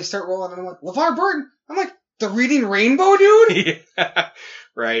 and then they start rolling, and I'm like, LeVar Burton? I'm like, the Reading Rainbow dude? Yeah,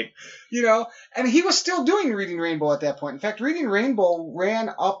 right. And he was still doing Reading Rainbow at that point. In fact, Reading Rainbow ran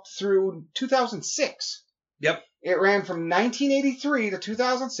up through 2006. Yep. It ran from 1983 to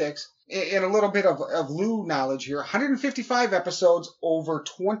 2006. In a little bit of Lou knowledge here, 155 episodes over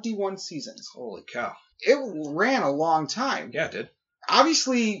 21 seasons. Holy cow. It ran a long time. Yeah, it did.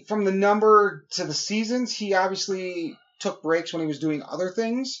 Obviously, from the number to the seasons, he obviously took breaks when he was doing other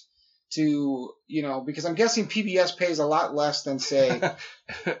things. to, because I'm guessing PBS pays a lot less than, say,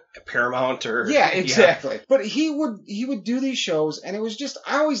 Paramount or... Yeah, exactly. Yeah. But he would do these shows, and it was just,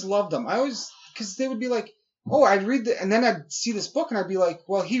 I always loved them. Because they would be like, oh, I'd read and then I'd see this book, and I'd be like,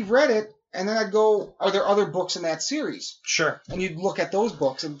 well, he read it, and then I'd go, are there other books in that series? Sure. And you'd look at those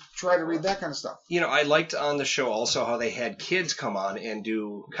books and try to read that kind of stuff. I liked on the show also how they had kids come on and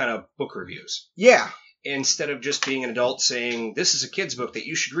do kind of book reviews. Yeah. Instead of just being an adult saying, this is a kid's book that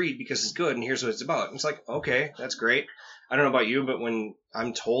you should read because it's good and here's what it's about. And it's like, okay, that's great. I don't know about you, but when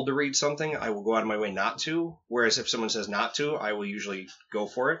I'm told to read something, I will go out of my way not to. Whereas if someone says not to, I will usually go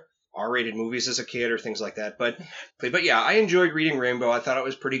for it. R-rated movies as a kid or things like that. But yeah, I enjoyed reading Rainbow. I thought it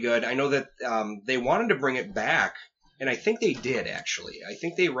was pretty good. I know that they wanted to bring it back, and I think they did, actually. I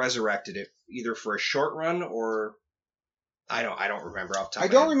think they resurrected it either for a short run or... I don't remember off the top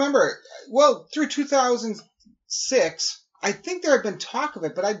of my head. I don't remember. Well, through 2006, I think there had been talk of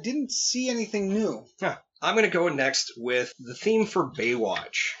it, but I didn't see anything new. Huh. I'm going to go next with the theme for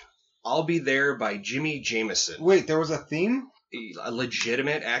Baywatch. I'll Be There by Jimmy Jameson. Wait, there was a theme? A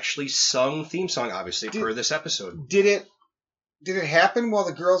legitimate, actually sung theme song, obviously, for this episode. Did it happen while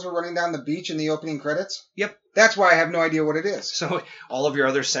the girls were running down the beach in the opening credits? Yep. That's why I have no idea what it is. So all of your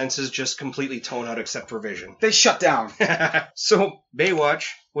other senses just completely tone out except for vision. They shut down. So Baywatch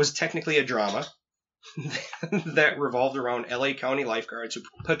was technically a drama that revolved around L.A. County lifeguards who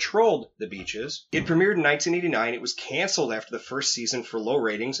patrolled the beaches. It premiered in 1989. It was canceled after the first season for low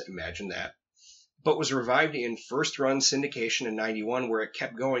ratings. Imagine that. But was revived in first-run syndication in 91, where it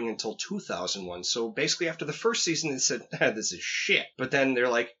kept going until 2001. So basically, after the first season, they said, this is shit. But then they're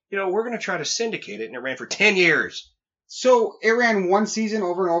like, we're going to try to syndicate it, and it ran for 10 years. So it ran one season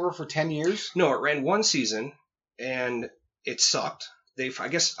over and over for 10 years? No, it ran one season, and it sucked. I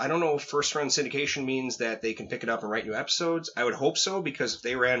guess, I don't know if first-run syndication means that they can pick it up and write new episodes. I would hope so, because if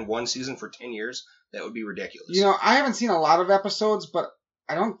they ran one season for 10 years, that would be ridiculous. I haven't seen a lot of episodes, but...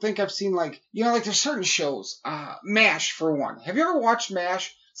 I don't think I've seen, there's certain shows. MASH, for one. Have you ever watched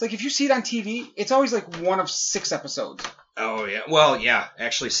MASH? It's like, if you see it on TV, it's always one of 6 episodes. Oh, yeah. Well, yeah.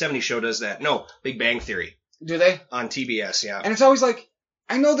 Actually, 70 Show does that. No, Big Bang Theory. Do they? On TBS, yeah. And it's always like,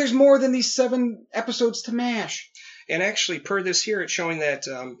 I know there's more than these 7 episodes to MASH. And actually, per this here, it's showing that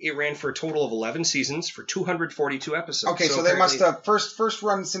it ran for a total of 11 seasons for 242 episodes. Okay, so they must have first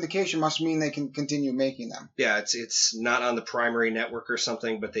run syndication must mean they can continue making them. Yeah, it's not on the primary network or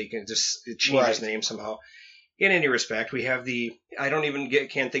something, but they can just change its name somehow. In any respect, we have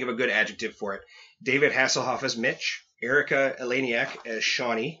can't think of a good adjective for it. David Hasselhoff as Mitch, Erika Eleniak as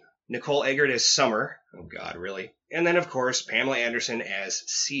Shawnee, Nicole Eggert as Summer. Oh God, really? And then of course Pamela Anderson as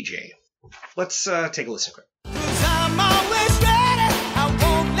CJ. Let's take a listen quick. I'm always ready, I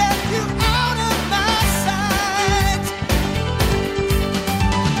won't let you out of my sight.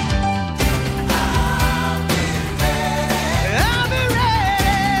 I'll be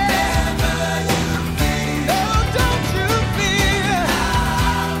ready, whenever you feel. Oh, don't you fear,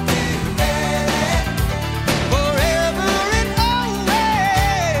 I'll be ready, forever and always,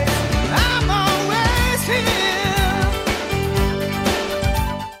 I'm always here.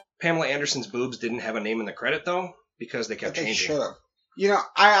 Pamela Anderson's boobs didn't have a name in the credit though, because they kept changing. Should have.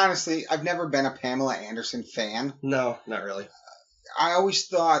 I've never been a Pamela Anderson fan. No, not really. I always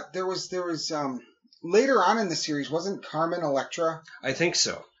thought there was later on in the series, wasn't Carmen Electra? I think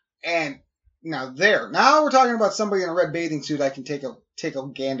so. And now we're talking about somebody in a red bathing suit I can take a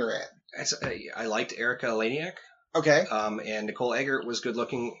gander at. I liked Erika Eleniak. Okay. And Nicole Eggert was good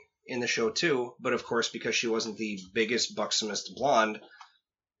looking in the show too, but of course because she wasn't the biggest, buxomest blonde.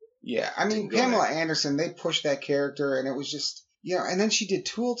 Yeah, I mean, Pamela Anderson, they pushed that character, and it was just, and then she did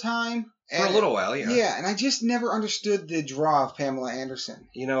Tool Time. For a little while, yeah. Yeah, and I just never understood the draw of Pamela Anderson.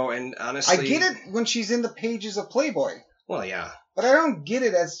 And honestly... I get it when she's in the pages of Playboy. Well, yeah. But I don't get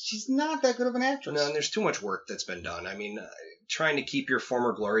it as she's not that good of an actress. No, and there's too much work that's been done. I mean, trying to keep your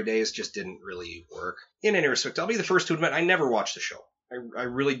former glory days just didn't really work. In any respect, I'll be the first to admit I never watched the show. I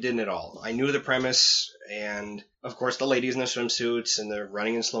really didn't at all. I knew the premise, and of course the ladies in the swimsuits and the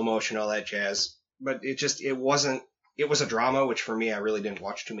running in slow motion, all that jazz. But it was a drama, which for me, I really didn't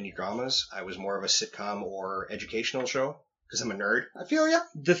watch too many dramas. I was more of a sitcom or educational show, because I'm a nerd. I feel ya.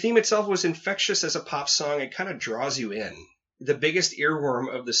 The theme itself was infectious as a pop song. It kind of draws you in. The biggest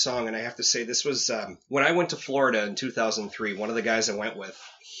earworm of the song, and I have to say this was, when I went to Florida in 2003, one of the guys I went with,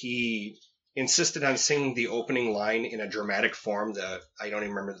 he insisted on singing the opening line in a dramatic form. I don't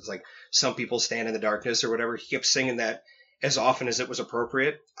even remember. It's like Some People Stand in the Darkness or whatever. He kept singing that as often as it was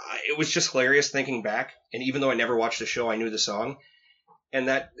appropriate. It was just hilarious thinking back. And even though I never watched the show, I knew the song. And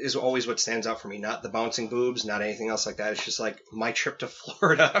that is always what stands out for me. Not the bouncing boobs, not anything else like that. It's just like my trip to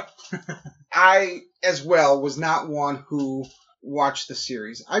Florida. I, as well, was not one who watched the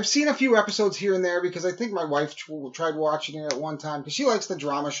series. I've seen a few episodes here and there because I think my wife tried watching it at one time because she likes the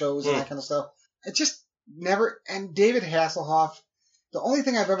drama shows and that kind of stuff. It just never... And David Hasselhoff, the only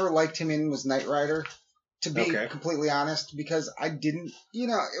thing I've ever liked him in was Knight Rider, to be completely honest, because I didn't...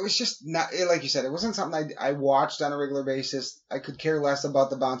 it was just not... Like you said, it wasn't something I watched on a regular basis. I could care less about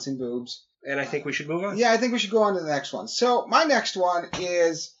the bouncing boobs. And I think we should move on. Yeah, I think we should go on to the next one. So my next one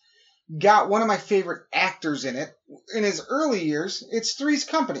got one of my favorite actors in it. In his early years, it's Three's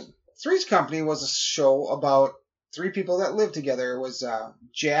Company. Three's Company was a show about three people that lived together. It was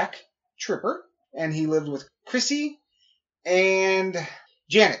Jack Tripper, and he lived with Chrissy and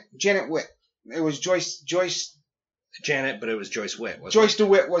Janet Witt. It was Joyce Janet, but it was Joyce Witt, wasn't Joyce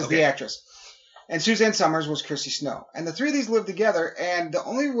DeWitt was the actress. And Suzanne Summers was Chrissy Snow. And the three of these lived together, and the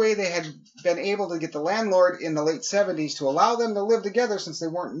only way they had been able to get the landlord in the late 70s to allow them to live together since they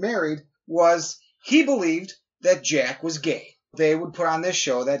weren't married was he believed that Jack was gay. They would put on this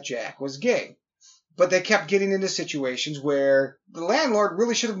show that Jack was gay. But they kept getting into situations where the landlord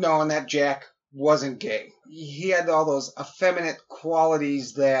really should have known that Jack wasn't gay. He had all those effeminate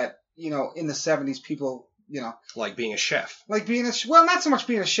qualities that, in the 70s people... like being a chef. Well, not so much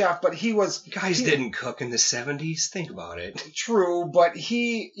being a chef, but he was... Guys didn't cook in the 70s. Think about it. True, but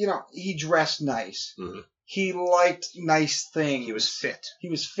he dressed nice. Mm-hmm. He liked nice things. He was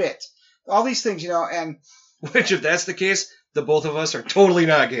fit. All these things, and... Which, if that's the case, the both of us are totally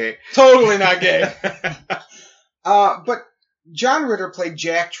not gay. Totally not gay. But John Ritter played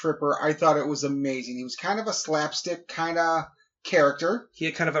Jack Tripper. I thought it was amazing. He was kind of a slapstick kind of character. He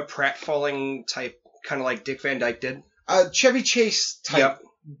had kind of a pratfalling type, kind of like Dick Van Dyke did. Chevy Chase type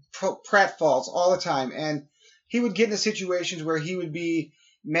pratfalls all the time. And he would get into situations where he would be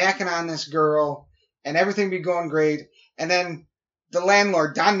macking on this girl and everything would be going great. And then the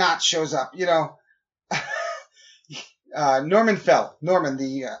landlord, Don Knotts, shows up,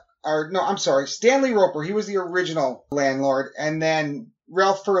 Stanley Roper. He was the original landlord. And then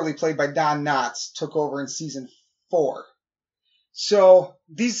Ralph Furley, played by Don Knotts, took over in season 4. So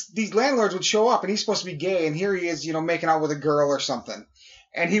these landlords would show up, and he's supposed to be gay, and here he is, making out with a girl or something.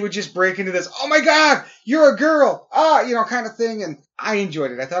 And he would just break into this, "Oh my God, you're a girl!" Kind of thing. And I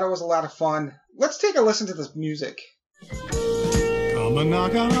enjoyed it. I thought it was a lot of fun. Let's take a listen to this music. Come and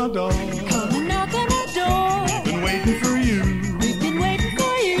knock on our door. Come and knock on our door. We've been waiting for you. We've been waiting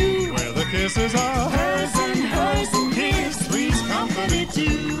for you. Where the kisses are hers and his. Three's Company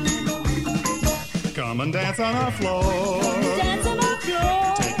too. Come and dance on our floor. Dance on our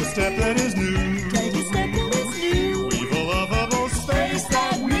floor. Take a step that is new. Take a step that is new. We've a lovable space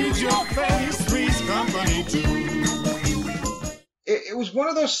that needs your face. Three's Company too. It was one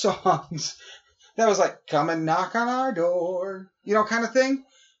of those songs that was like, "Come and knock on our door," kind of thing.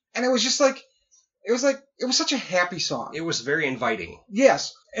 And it was just like, it was such a happy song. It was very inviting.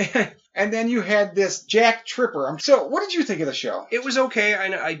 Yes. And then you had this Jack Tripper. So what did you think of the show? It was okay.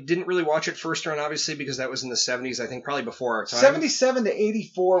 I didn't really watch it first run, obviously, because that was in the 70s, I think probably before our time. 77 to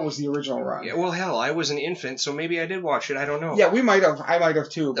 84 was the original run. Yeah, well, hell, I was an infant, so maybe I did watch it. I don't know. Yeah, we might have. I might have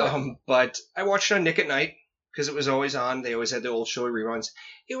too. But I watched it on Nick at Night because it was always on. They always had the old showy reruns.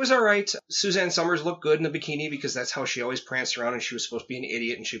 It was all right. Suzanne Summers looked good in the bikini because that's how she always pranced around, and she was supposed to be an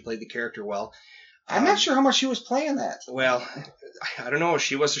idiot, and she played the character well. I'm not sure how much she was playing that. Well, I don't know.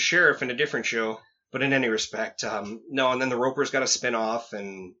 She was a sheriff in a different show, but in any respect, no. And then the Ropers got a spin-off,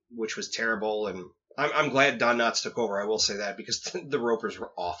 which was terrible. And I'm glad Don Knotts took over. I will say that because the Ropers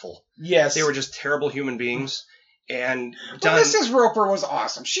were awful. Yes, they were just terrible human beings. And Mrs. Roper was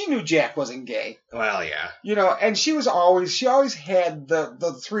awesome. She knew Jack wasn't gay. Well, yeah. And she always had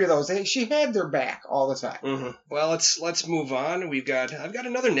the three of those. She had their back all the time. Mm-hmm. Well, let's move on. I've got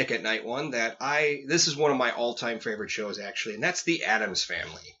another Nick at Night one this is one of my all-time favorite shows, actually, and that's The Addams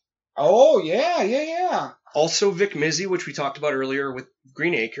Family. Oh, yeah. Also Vic Mizzy, which we talked about earlier with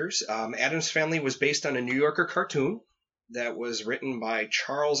Green Acres. Addams Family was based on a New Yorker cartoon that was written by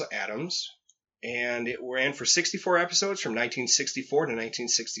Charles Addams. And it ran for 64 episodes from 1964 to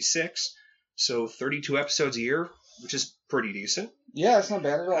 1966. So 32 episodes a year, which is pretty decent. Yeah, it's not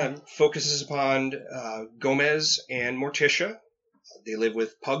bad at all. Focuses upon Gomez and Morticia. They live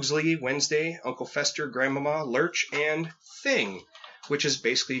with Pugsley, Wednesday, Uncle Fester, Grandmama, Lurch, and Thing, which is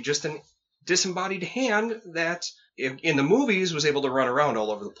basically just an disembodied hand that in the movies was able to run around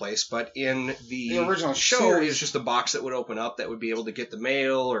all over the place, but in the original show is just a box that would open up that would be able to get the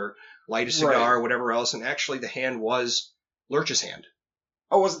mail or light a cigar or whatever else, and actually the hand was Lurch's hand.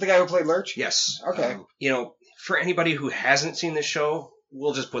 Oh, was it the guy who played Lurch? Yes. Okay. For anybody who hasn't seen this show,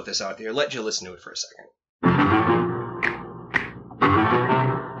 we'll just put this out there. Let you listen to it for a second.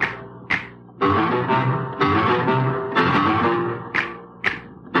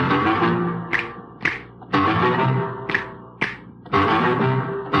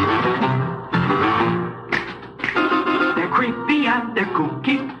 They're creepy and they're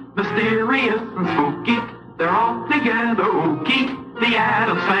kooky, mysterious and spooky. They're all together ooky, the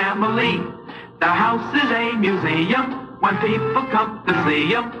Addams Family. Their house is a museum. When people come to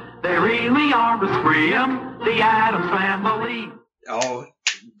see them, they really are a scream, the Addams Family. Oh,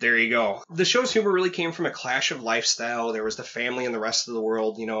 there you go. The show's humor really came from a clash of lifestyle. There was the family and the rest of the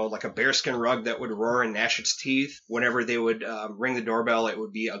world, you know, like a bearskin rug that would roar and gnash its teeth. Whenever they would ring the doorbell, it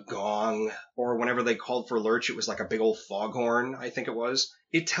would be a gong. Or whenever they called for Lurch, it was like a big old foghorn, I think it was.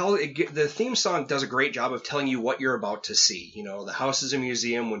 The theme song does a great job of telling you what you're about to see. You know, the house is a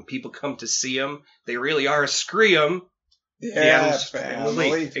museum. When people come to see them, they really are a scream. Yeah, the Addams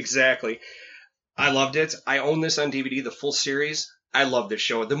Family. Exactly. I loved it. I own this on DVD, the full series. I love this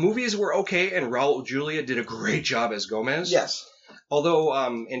show. The movies were okay, and Raul Julia did a great job as Gomez. Yes. Although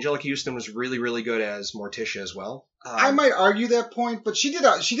Angelica Houston was really, really good as Morticia as well. I might argue that point, but she did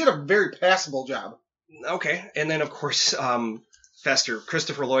a very passable job. Okay, and then of course Fester,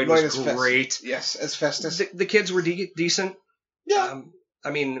 Christopher Lloyd was great. Yes, as Festus. The kids were decent. Yeah.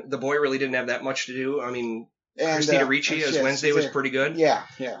 I mean, the boy really didn't have that much to do. I mean, And, Christina Ricci as Wednesday was pretty good. Yeah.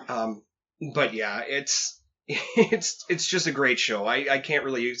 But yeah, it's just a great show. I can't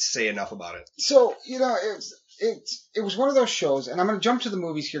really say enough about it. So, you know, it was one of those shows, and I'm going to jump to the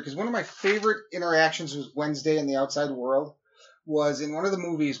movies here, because one of my favorite interactions with Wednesday in the outside world was in one of the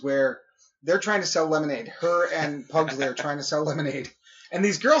movies where they're trying to sell lemonade. Her and Pugsley are trying to sell lemonade. And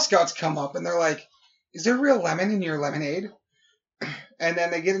these Girl Scouts come up, and they're like, is there real lemon in your lemonade? And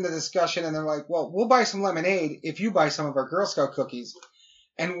then they get into discussion, and they're like, well, we'll buy some lemonade if you buy some of our Girl Scout cookies.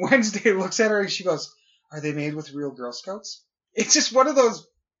 And Wednesday looks at her, and she goes, are they made with real Girl Scouts? It's just one of those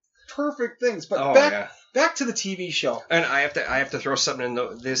perfect things. But back to the TV show. And I have to throw something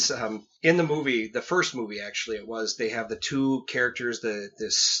in this in the movie, the first movie actually it was, they have the two characters,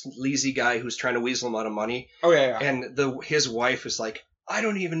 this sleazy guy who's trying to weasel him out of money. Oh yeah. And his wife is like, I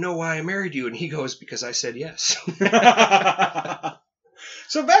don't even know why I married you, and he goes, because I said yes.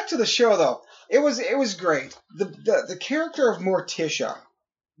 So back to the show though. It was great. The character of Morticia,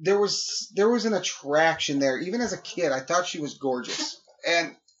 there was an attraction there. Even as a kid, I thought she was gorgeous.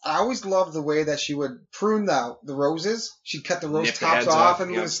 And I always loved the way that she would prune the roses. She'd cut the rose tops off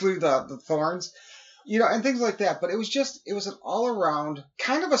and sleeve the thorns, you know, and things like that. But it was an all around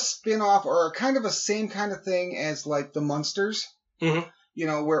kind of a spin-off or kind of a same kind of thing as like the Munsters, mm-hmm. you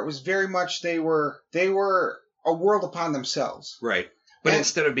know, where it was very much they were a world upon themselves. Right. But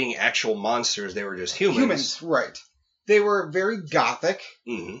instead of being actual monsters, they were just humans. Humans, right. They were very gothic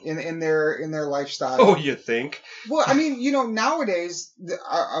mm-hmm. in their lifestyle. Oh, you think? Well, I mean, you know, nowadays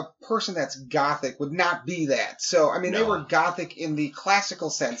a person that's gothic would not be that. So, I mean, They were gothic in the classical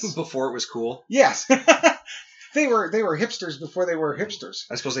sense. Before it was cool. Yes. They were hipsters before they were hipsters.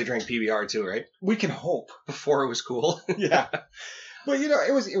 I suppose they drank PBR too, right? We can hope. Before it was cool. Yeah. But you know,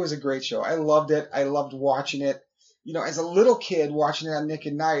 it was a great show. I loved it. I loved watching it. You know, as a little kid watching it on Nick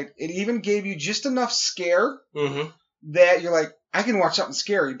at Night, it even gave you just enough scare mm-hmm. that you're like, I can watch something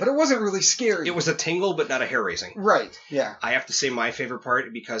scary, but it wasn't really scary. It was a tingle, but not a hair raising. Right. Yeah. I have to say my favorite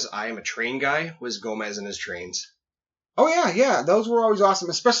part, because I am a train guy, was Gomez and his trains. Oh yeah. Those were always awesome,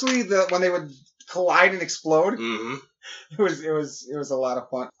 especially when they would collide and explode. Mm-hmm. It was a lot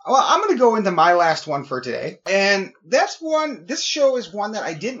of fun. Well, I'm going to go into my last one for today, and this show is one that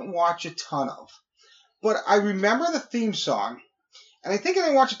I didn't watch a ton of, but I remember the theme song, and I think I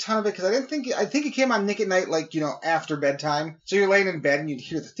didn't watch a ton of it because I think it came on Nick at Night, like, you know, after bedtime, so you're laying in bed and you'd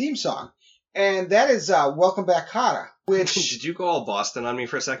hear the theme song, and that is Welcome Back, Kotter. Which did you go all Boston on me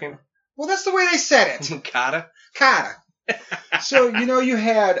for a second? Well, that's the way they said it. Kotter. So you know, you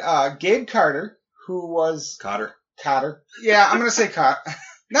had Gabe Carter, who was Cotter. Yeah, I'm going to say Cotter.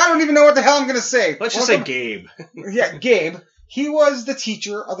 Now I don't even know what the hell I'm going to say. Let's just say Gabe. Yeah, Gabe. He was the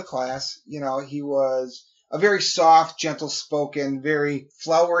teacher of the class. You know, he was a very soft, gentle-spoken, very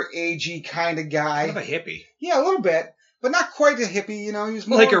flower-agey kind of guy. Kind of a hippie. Yeah, a little bit, but not quite a hippie. You know, he was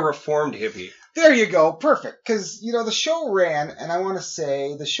more like a reformed hippie. There you go. Perfect. Because, you know, the show ran, and I want to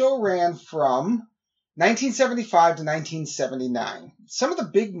say the show ran from 1975 to 1979. Some of the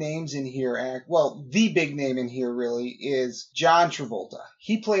big names in here, the big name in here really is John Travolta.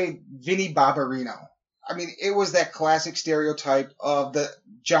 He played Vinnie Barbarino. I mean, it was that classic stereotype of the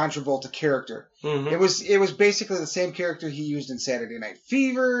John Travolta character. Mm-hmm. It was basically the same character he used in Saturday Night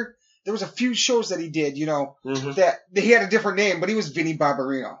Fever. there was a few shows that he did, that he had a different name, but he was Vinny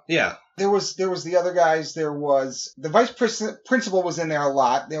Barbarino. Yeah. There was the other guys. There was the vice principal was in there a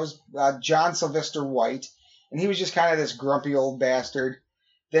lot. There was John Sylvester White, and he was just kind of this grumpy old bastard.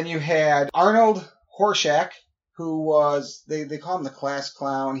 Then you had Arnold Horshack, who was they call him the class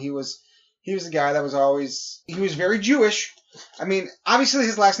clown. He was the guy that was always, he was very Jewish. I mean, obviously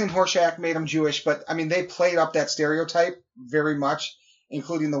his last name Horshack made him Jewish, but I mean they played up that stereotype very much,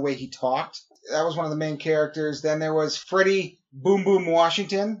 including the way he talked. That was one of the main characters. Then there was Freddie Boom Boom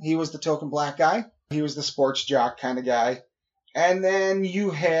Washington. He was the token black guy. He was the sports jock kind of guy. And then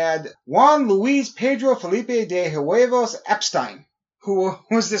you had Juan Luis Pedro Felipe de Huevos Epstein, who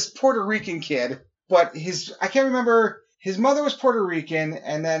was this Puerto Rican kid. But I can't remember, his mother was Puerto Rican,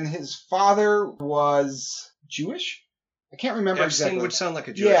 and then his father was Jewish? I can't remember Epstein exactly. would sound like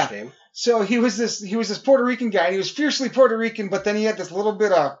a Jewish name. So he was this Puerto Rican guy, and he was fiercely Puerto Rican, but then he had this little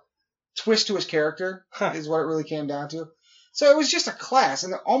bit of twist to his character, is what it really came down to. So it was just a class,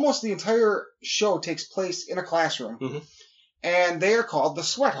 and almost the entire show takes place in a classroom. Mm-hmm. And they are called the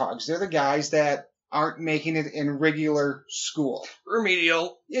Sweat Hogs. They're the guys that aren't making it in regular school.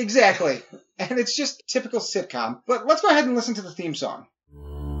 Remedial. Exactly. And it's just typical sitcom. But let's go ahead and listen to the theme song.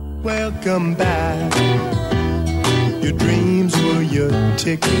 Welcome back. Your dreams were your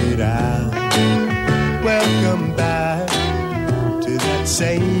ticket out. Welcome back to that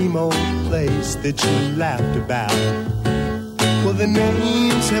same old place that you laughed about. Well, the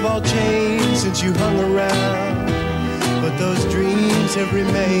names have all changed since you hung around, but those dreams have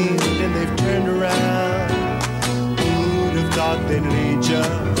remained and they've turned around. Who'd have thought they'd lead ya?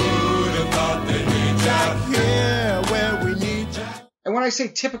 Who'd have thought they'd lead ya? Back here where we need ya. And when I say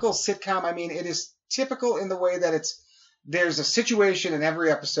typical sitcom, I mean it is typical in the way that there's a situation in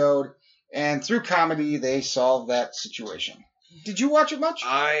every episode, and through comedy they solve that situation. Did you watch it much?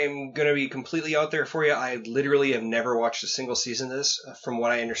 I'm going to be completely out there for you. I literally have never watched a single season of this. From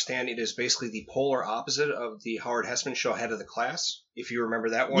what I understand, it is basically the polar opposite of the Howard Hesseman show, Head of the Class. If you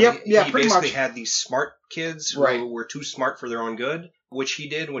remember that one. Yep, yeah, he pretty basically much. had these smart kids who were too smart for their own good, which he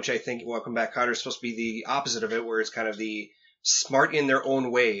did, which I think Welcome Back, Kotter is supposed to be the opposite of it, where it's kind of the smart in their own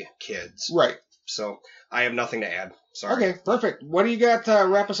way kids. Right. So I have nothing to add. Sorry. Okay, perfect. What do you got to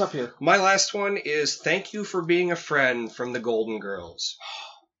wrap us up here? My last one is Thank You for Being a Friend from the Golden Girls.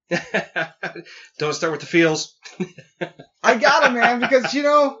 Don't start with the feels. I got it, man, because,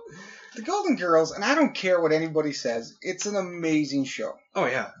 the Golden Girls, and I don't care what anybody says, it's an amazing show. Oh,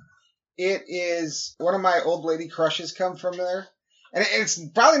 yeah. It is, one of my old lady crushes come from there, and it's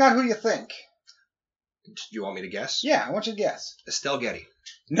probably not who you think. Do you want me to guess? Yeah, I want you to guess. Estelle Getty.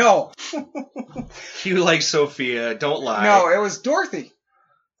 No. You like Sophia, don't lie. No, it was Dorothy.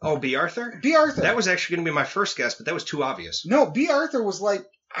 Oh, B. Arthur? B. Arthur. That was actually going to be my first guess, but that was too obvious. No, B. Arthur was like,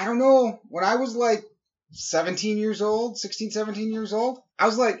 I don't know, when I was like 17 years old, 16, 17 years old, I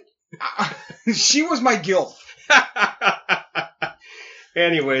was like, she was my guilt.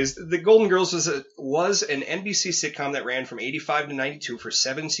 Anyways, The Golden Girls was an NBC sitcom that ran from 85 to 92 for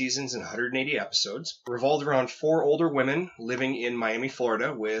 7 seasons and 180 episodes. Revolved around 4 older women living in Miami,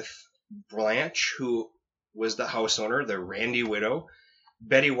 Florida, with Blanche, who was the house owner, the randy widow,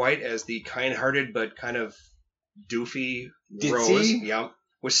 Betty White as the kind-hearted but kind of doofy Ditzy. Rose, yeah,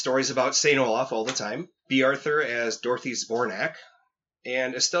 with stories about St. Olaf all the time, B. Arthur as Dorothy Zbornak,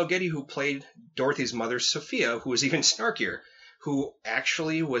 and Estelle Getty, who played Dorothy's mother, Sophia, who was even snarkier, who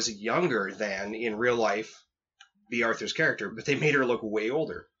actually was younger than, in real life, B. Arthur's character, but they made her look way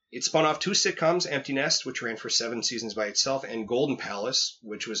older. It spun off 2 sitcoms, Empty Nest, which ran for 7 seasons by itself, and Golden Palace,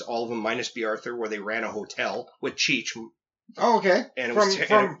 which was all of them minus B. Arthur, where they ran a hotel with Cheech. Oh, okay. And it from was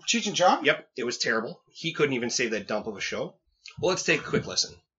Cheech and Chong? Yep, it was terrible. He couldn't even save that dump of a show. Well, let's take a quick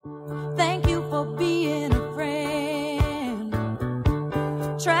listen. Thank you for being a friend.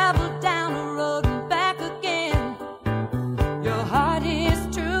 Travel down the road and back again. Your heart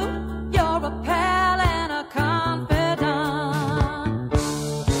is true. You're a pal and a confidant.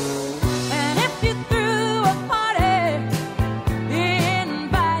 And if you threw a party,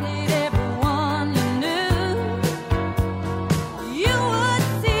 invited everyone you knew, you would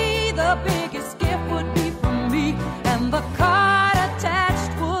see the biggest gift would be from me, and the card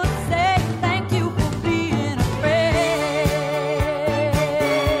attached would say, thank you for being a friend.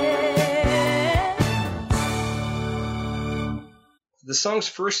 The song's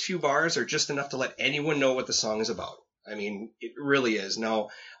first few bars are just enough to let anyone know what the song is about. I mean, it really is. Now,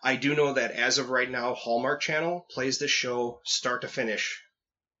 I do know that as of right now, Hallmark Channel plays this show start to finish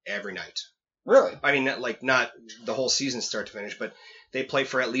every night. Really? I mean, not the whole season start to finish, but they play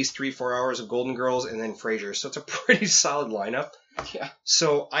for at least 3-4 hours of Golden Girls and then Frasier. So it's a pretty solid lineup. Yeah.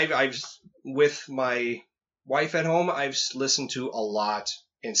 So I've with my wife at home, I've listened to a lot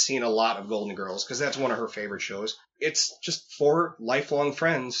and seen a lot of Golden Girls because that's one of her favorite shows. It's just 4 lifelong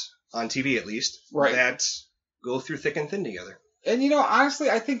friends, on TV at least, right, that go through thick and thin together. And, honestly,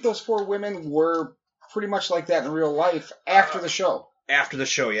 I think those 4 women were pretty much like that in real life after the show. After the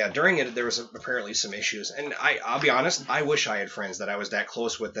show, yeah. During it, there was apparently some issues. And I'll be honest, I wish I had friends that I was that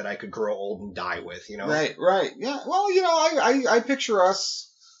close with that I could grow old and die with, Right. Yeah. Well, I picture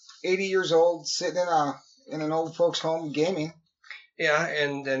us 80 years old sitting in an old folks' home gaming. Yeah,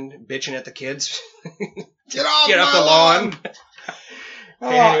 and then bitching at the kids. Get off the lawn!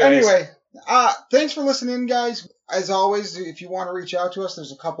 Anyway, thanks for listening, guys. As always, if you want to reach out to us,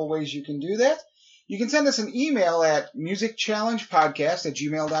 there's a couple ways you can do that. You can send us an email at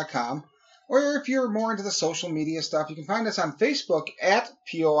musicchallengepodcast@gmail.com. Or if you're more into the social media stuff, you can find us on Facebook at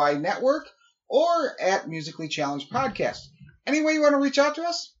POI Network or at Musically Challenged Podcast. Any way you want to reach out to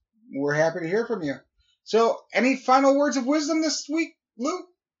us, we're happy to hear from you. So, any final words of wisdom this week, Lou?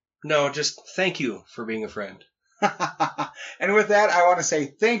 No, just thank you for being a friend. And with that, I want to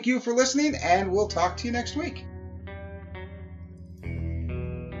say thank you for listening, and we'll talk to you next week.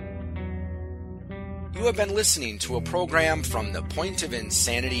 You have been listening to a program from the Point of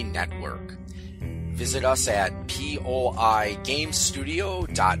Insanity Network. Visit us at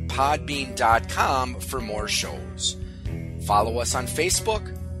poigamestudio.podbean.com for more shows. Follow us on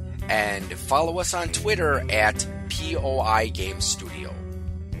Facebook and follow us on Twitter at POI Game Studio.